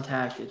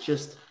contact.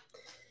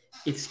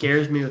 It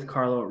scares me with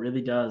Carlo. It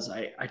really does.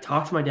 I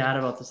talked to my dad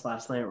about this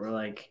last night. We're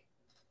like,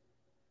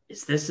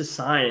 is this a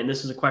sign? And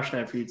this is a question I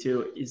have for you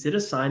too. Is it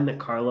a sign that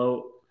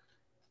Carlo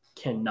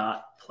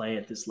cannot play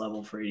at this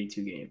level for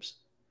 82 games?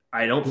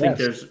 I don't think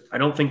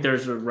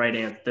there's a right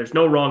answer. There's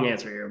no wrong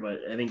answer here, but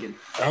I don't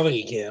think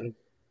he can.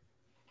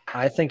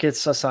 I think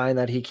it's a sign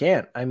that he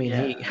can't. I mean,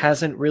 he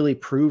hasn't really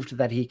proved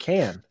that he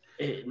can.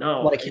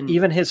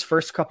 Even his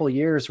first couple of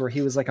years where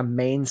he was like a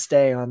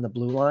mainstay on the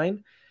blue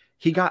line,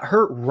 he got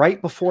hurt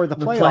right before the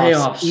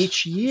playoffs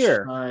each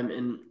year.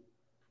 And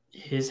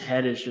his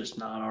head is just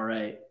not all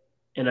right.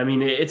 And I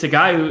mean, it's a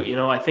guy who,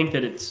 I think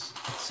that it's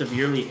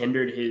severely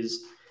hindered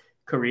his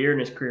career and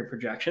his career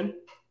projection.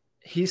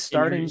 He's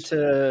starting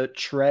to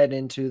tread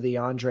into the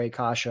Andre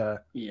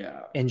Kasha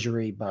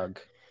injury bug.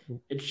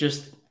 It's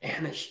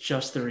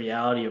just the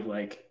reality of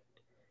like,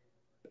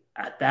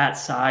 at that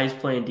size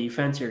playing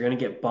defense, you're going to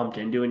get bumped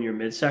into in your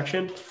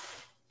midsection.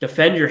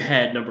 Defend your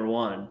head, number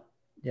one.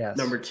 Yes.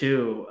 Number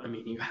two, I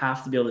mean, you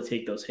have to be able to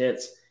take those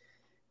hits.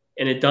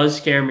 And it does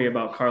scare me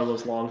about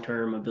Carlo's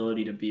long-term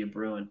ability to be a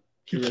Bruin.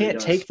 He can't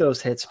take those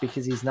hits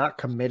because he's not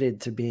committed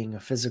to being a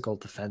physical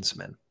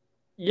defenseman.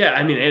 Yeah,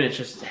 I mean, and it's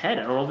just his head.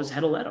 I don't know if his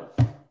head will let him.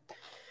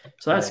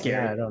 So that's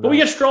scary. But we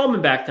get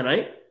Stralman back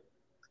tonight.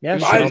 Yeah,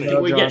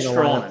 we get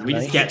Stralman. We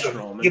just get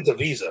Stralman. Get the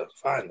visa,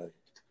 finally.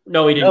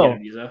 No, he didn't get a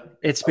visa.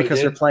 It's because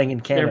they're playing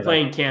in Canada. They're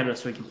playing in Canada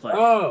so he can play.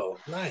 Oh,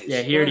 nice.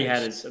 Yeah, he already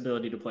had his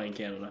ability to play in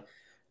Canada.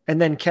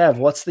 And then, Kev,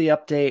 what's the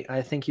update?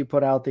 I think you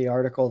put out the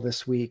article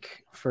this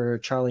week for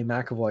Charlie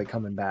McAvoy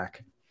coming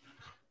back.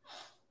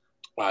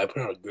 I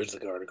put out a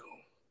Grzelcyk article.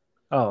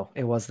 Oh,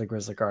 it was the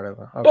Grzelcyk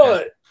article. Okay.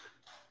 But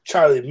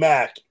Charlie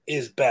Mack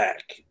is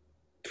back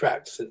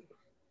practicing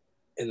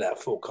in that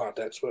full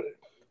contact sweater.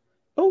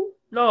 Oh.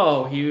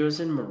 No, he was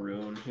in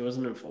maroon. He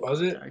wasn't in full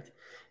contact. It?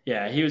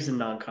 Yeah, he was in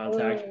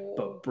non-contact.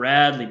 But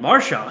Bradley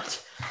Marchand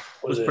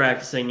was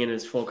practicing in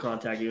his full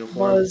contact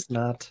uniform. Was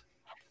not.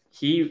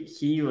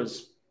 He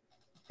was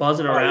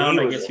buzzing around.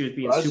 I guess he was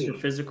being super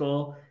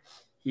physical.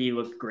 He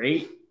looked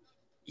great.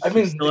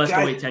 He still has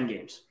to wait 10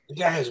 games. The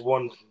guy has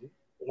one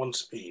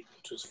speed,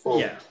 just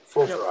full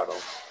throttle.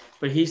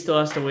 But he still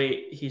has to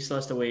wait. He still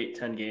has to wait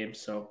 10 games.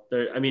 So,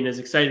 as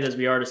excited as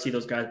we are to see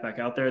those guys back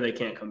out there, they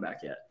can't come back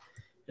yet.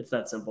 It's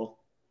that simple.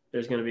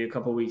 There's going to be a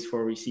couple weeks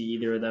before we see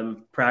either of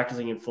them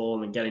practicing in full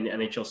and then getting to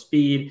NHL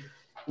speed.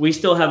 We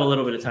still have a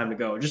little bit of time to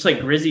go. Just like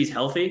Grizzy's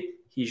healthy,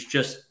 he's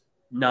just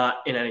not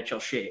in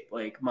NHL shape.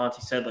 Like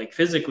Monty said, like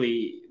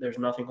physically, there's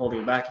nothing holding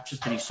him back. It's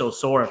just that he's so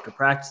sore after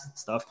practice and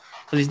stuff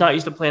because he's not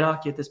used to playing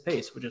hockey at this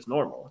pace, which is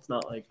normal. It's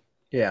not like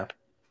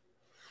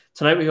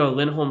Tonight we go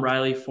Lindholm,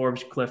 Riley,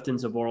 Forbes, Clifton,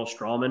 Zaboral,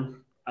 Stralman.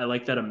 I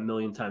like that a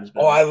million times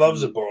better. Oh, I love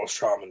Zaboral,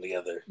 Stralman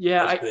together.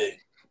 Yeah,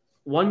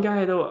 one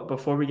guy though.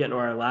 Before we get into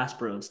our last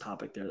Bruins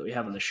topic there that we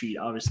have on the sheet,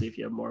 obviously if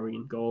you have more, we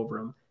can go over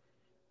him.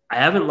 I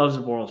haven't loved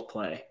Zaboral's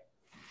play.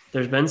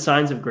 there's been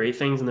signs of great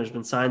things, and there's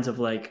been signs of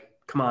like,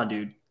 come on,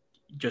 dude,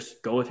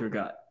 just go with your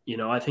gut.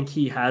 I think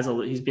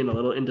he's been a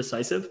little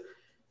indecisive.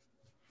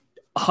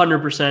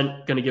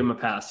 100% going to give him a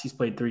pass. He's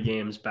played 3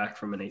 games back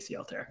from an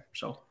ACL tear.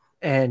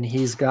 And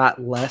he's got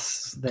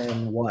less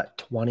than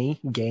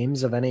 20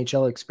 games of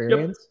NHL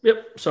experience.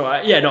 Yep. So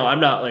I'm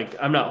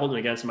not holding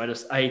against him.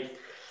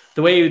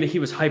 The way that he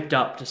was hyped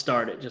up to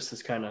start it just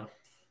is kind of.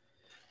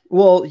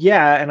 Well,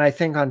 yeah, and I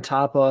think on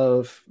top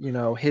of,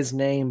 his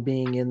name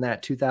being in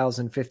that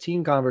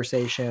 2015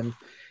 conversation,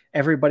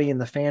 everybody in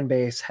the fan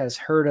base has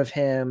heard of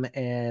him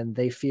and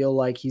they feel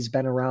like he's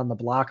been around the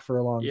block for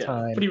a long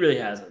time. But he really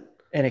hasn't.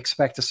 And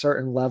expect a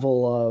certain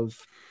level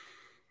of,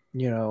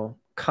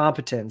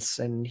 competence,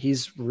 and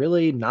he's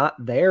really not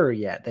there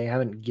yet. They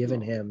haven't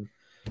given him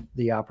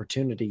the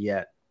opportunity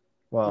yet.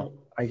 Well,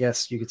 I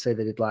guess you could say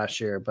they did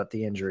last year, but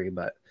the injury,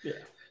 but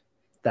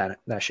that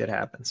shit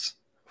happens.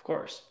 Of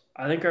course.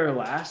 I think our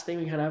last thing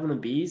we kind of have in the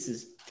Bees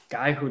is the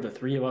guy who the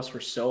 3 of us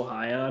were so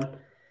high on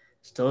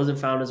still hasn't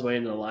found his way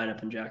into the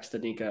lineup in Jack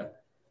Studnicka.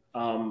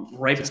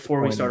 Right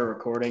before we started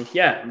recording.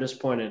 Yeah, I'm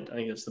disappointed. I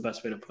think that's the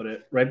best way to put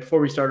it. Right before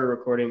we started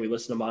recording, we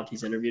listened to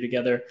Monty's interview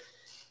together,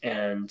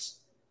 and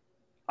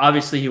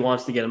obviously he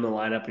wants to get him in the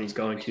lineup, and he's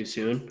going too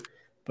soon,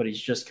 but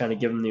he's just kind of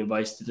giving the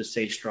advice to just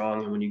stay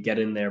strong, and when you get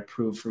in there,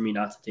 prove for me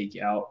not to take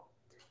you out.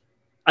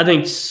 I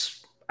think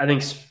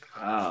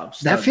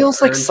that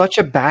feels like such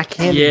a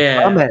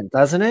backhanded comment,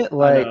 doesn't it?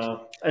 Like,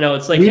 I know.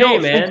 It's like, we hey,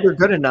 don't man, think you're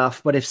good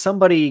enough, but if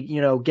somebody,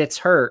 gets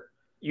hurt,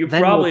 you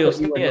probably will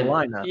stay in the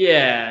lineup.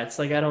 Yeah, it's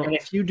like And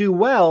if you do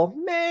well,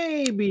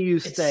 maybe you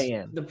stay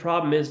in. The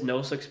problem is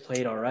Nosek's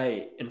played all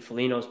right, and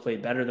Foligno's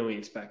played better than we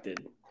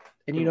expected.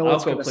 And you know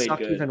what's going to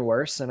suck even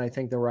worse, and I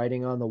think the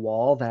writing on the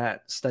wall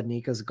that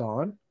Studnicka's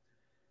gone,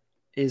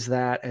 is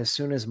that as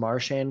soon as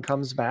Marchand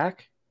comes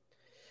back,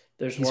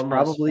 he's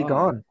probably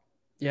gone.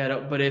 Yeah,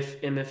 but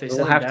if they set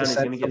him down, he's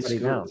going to get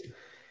screwed.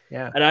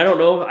 Yeah, and I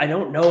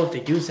don't know if they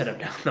do set him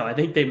down. No, I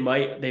think they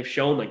might. They've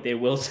shown like they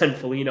will send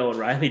Foligno and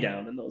Riley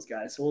down and those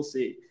guys. So we'll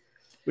see.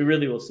 We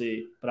really will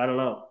see. But I don't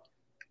know.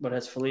 But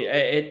as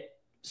Foligno,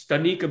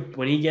 Studnicka,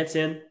 when he gets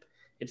in,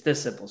 it's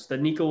this simple.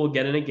 Studnicka will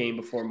get in a game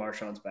before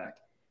Marchand's back.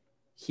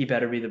 He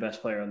better be the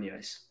best player on the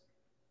ice.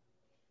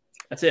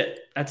 That's it.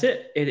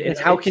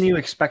 How can you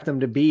expect him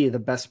to be the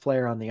best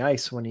player on the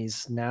ice when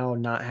he's now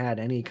not had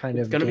any kind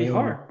of? It's going to be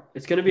hard.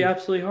 It's going to be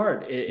absolutely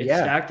hard. It's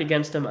stacked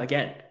against him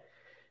again.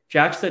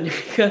 Jack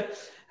Studnicka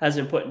has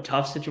been put in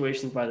tough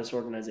situations by this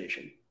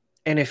organization.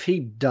 And if he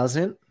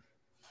doesn't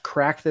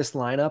crack this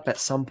lineup at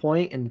some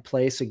point and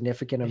play a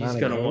significant amount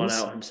of games, he's going to want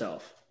out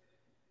himself.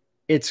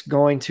 It's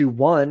going to,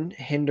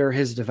 hinder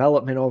his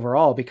development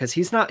overall because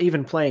he's not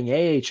even playing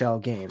AHL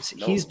games.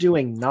 No. He's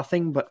doing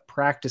nothing but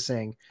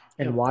practicing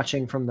and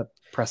watching from the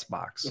press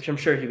box. Which I'm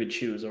sure he would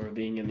choose over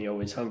being in the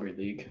Always Hungry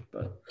League.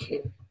 But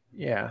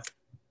yeah.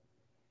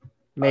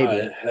 Maybe.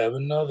 I have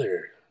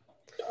another.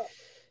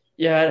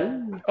 Yeah.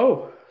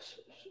 Oh,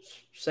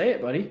 say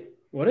it, buddy.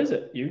 What is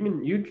it?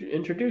 You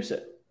introduce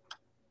it.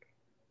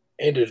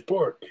 Anders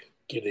Bork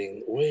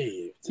getting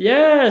waived.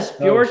 Yes,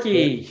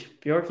 Bjorky.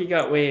 Bjorky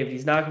got waived.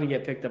 He's not going to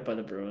get picked up by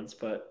the Bruins,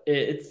 but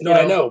it's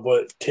I know,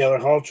 but Taylor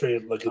Hall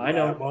trade looking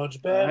that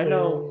much better. I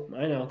know.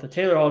 The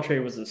Taylor Hall trade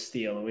was a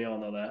steal, and we all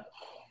know that.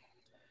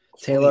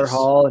 Taylor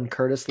Hall and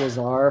Curtis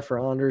Lazar for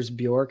Anders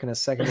Bjork and a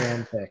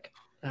second-round pick.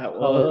 That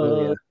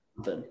was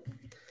something.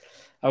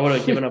 I would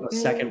have given up a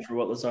second for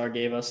what Lazar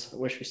gave us. I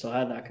wish we still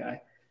had that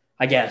guy.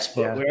 I guess,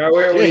 but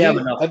we have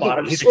enough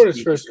bottom. He scored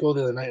his first goal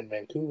the other night in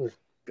Vancouver.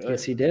 Good.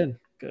 Yes, he did.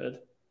 Good.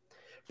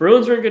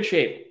 Bruins are in good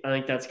shape. I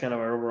think that's kind of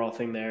our overall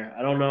thing there.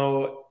 I don't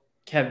know.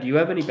 Kev, do you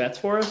have any bets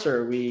for us,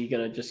 or are we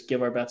going to just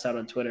give our bets out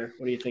on Twitter?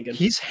 What are you thinking?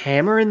 He's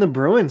hammering the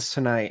Bruins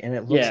tonight, and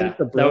it looks like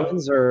the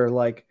Bruins are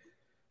like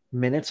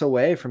minutes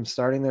away from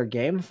starting their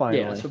game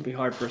finally. Yeah, this would be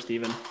hard for us to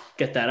even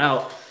get that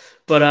out.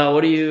 But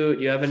what do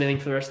you have anything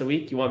for the rest of the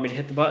week? You want me to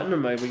hit the button, or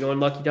am we going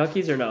Lucky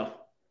Duckies or no?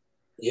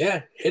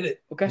 Yeah, hit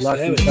it. Okay.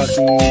 Lucky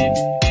Duckies.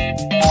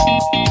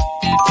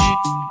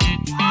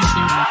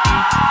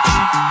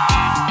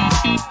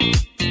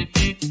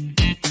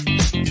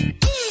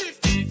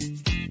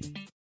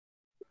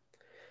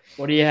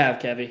 What do you have,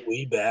 Kevy?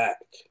 We back.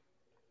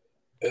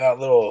 I got a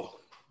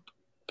little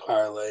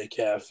parlay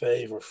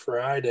cafe for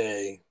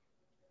Friday.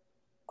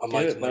 I'm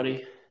like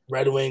buddy.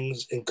 Red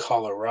Wings in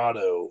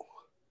Colorado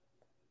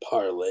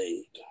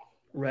parlayed.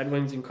 Red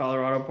Wings in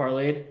Colorado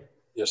parlayed?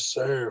 Yes,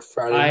 sir.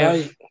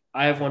 Friday night.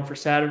 I have one for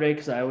Saturday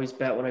because I always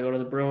bet when I go to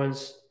the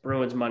Bruins.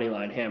 Bruins money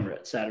line, hammer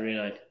it Saturday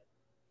night.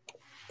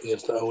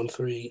 Against the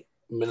 0-3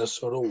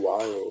 Minnesota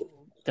Wild.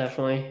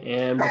 Definitely.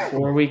 And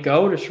before we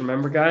go, just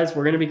remember, guys,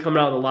 we're going to be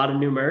coming out with a lot of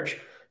new merch,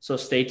 so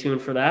stay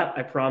tuned for that.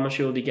 I promise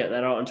you we'll be getting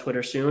that out on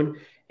Twitter soon.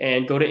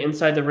 And go to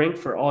Inside the Rink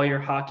for all your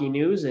hockey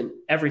news and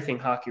everything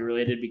hockey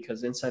related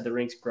because Inside the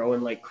Rink's growing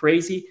like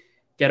crazy.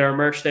 Get our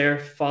merch there.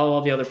 Follow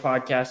all the other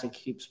podcasts and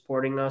keep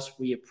supporting us.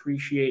 We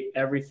appreciate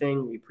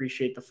everything. We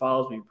appreciate the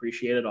follows. We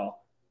appreciate it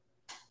all.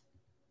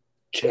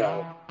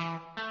 Ciao.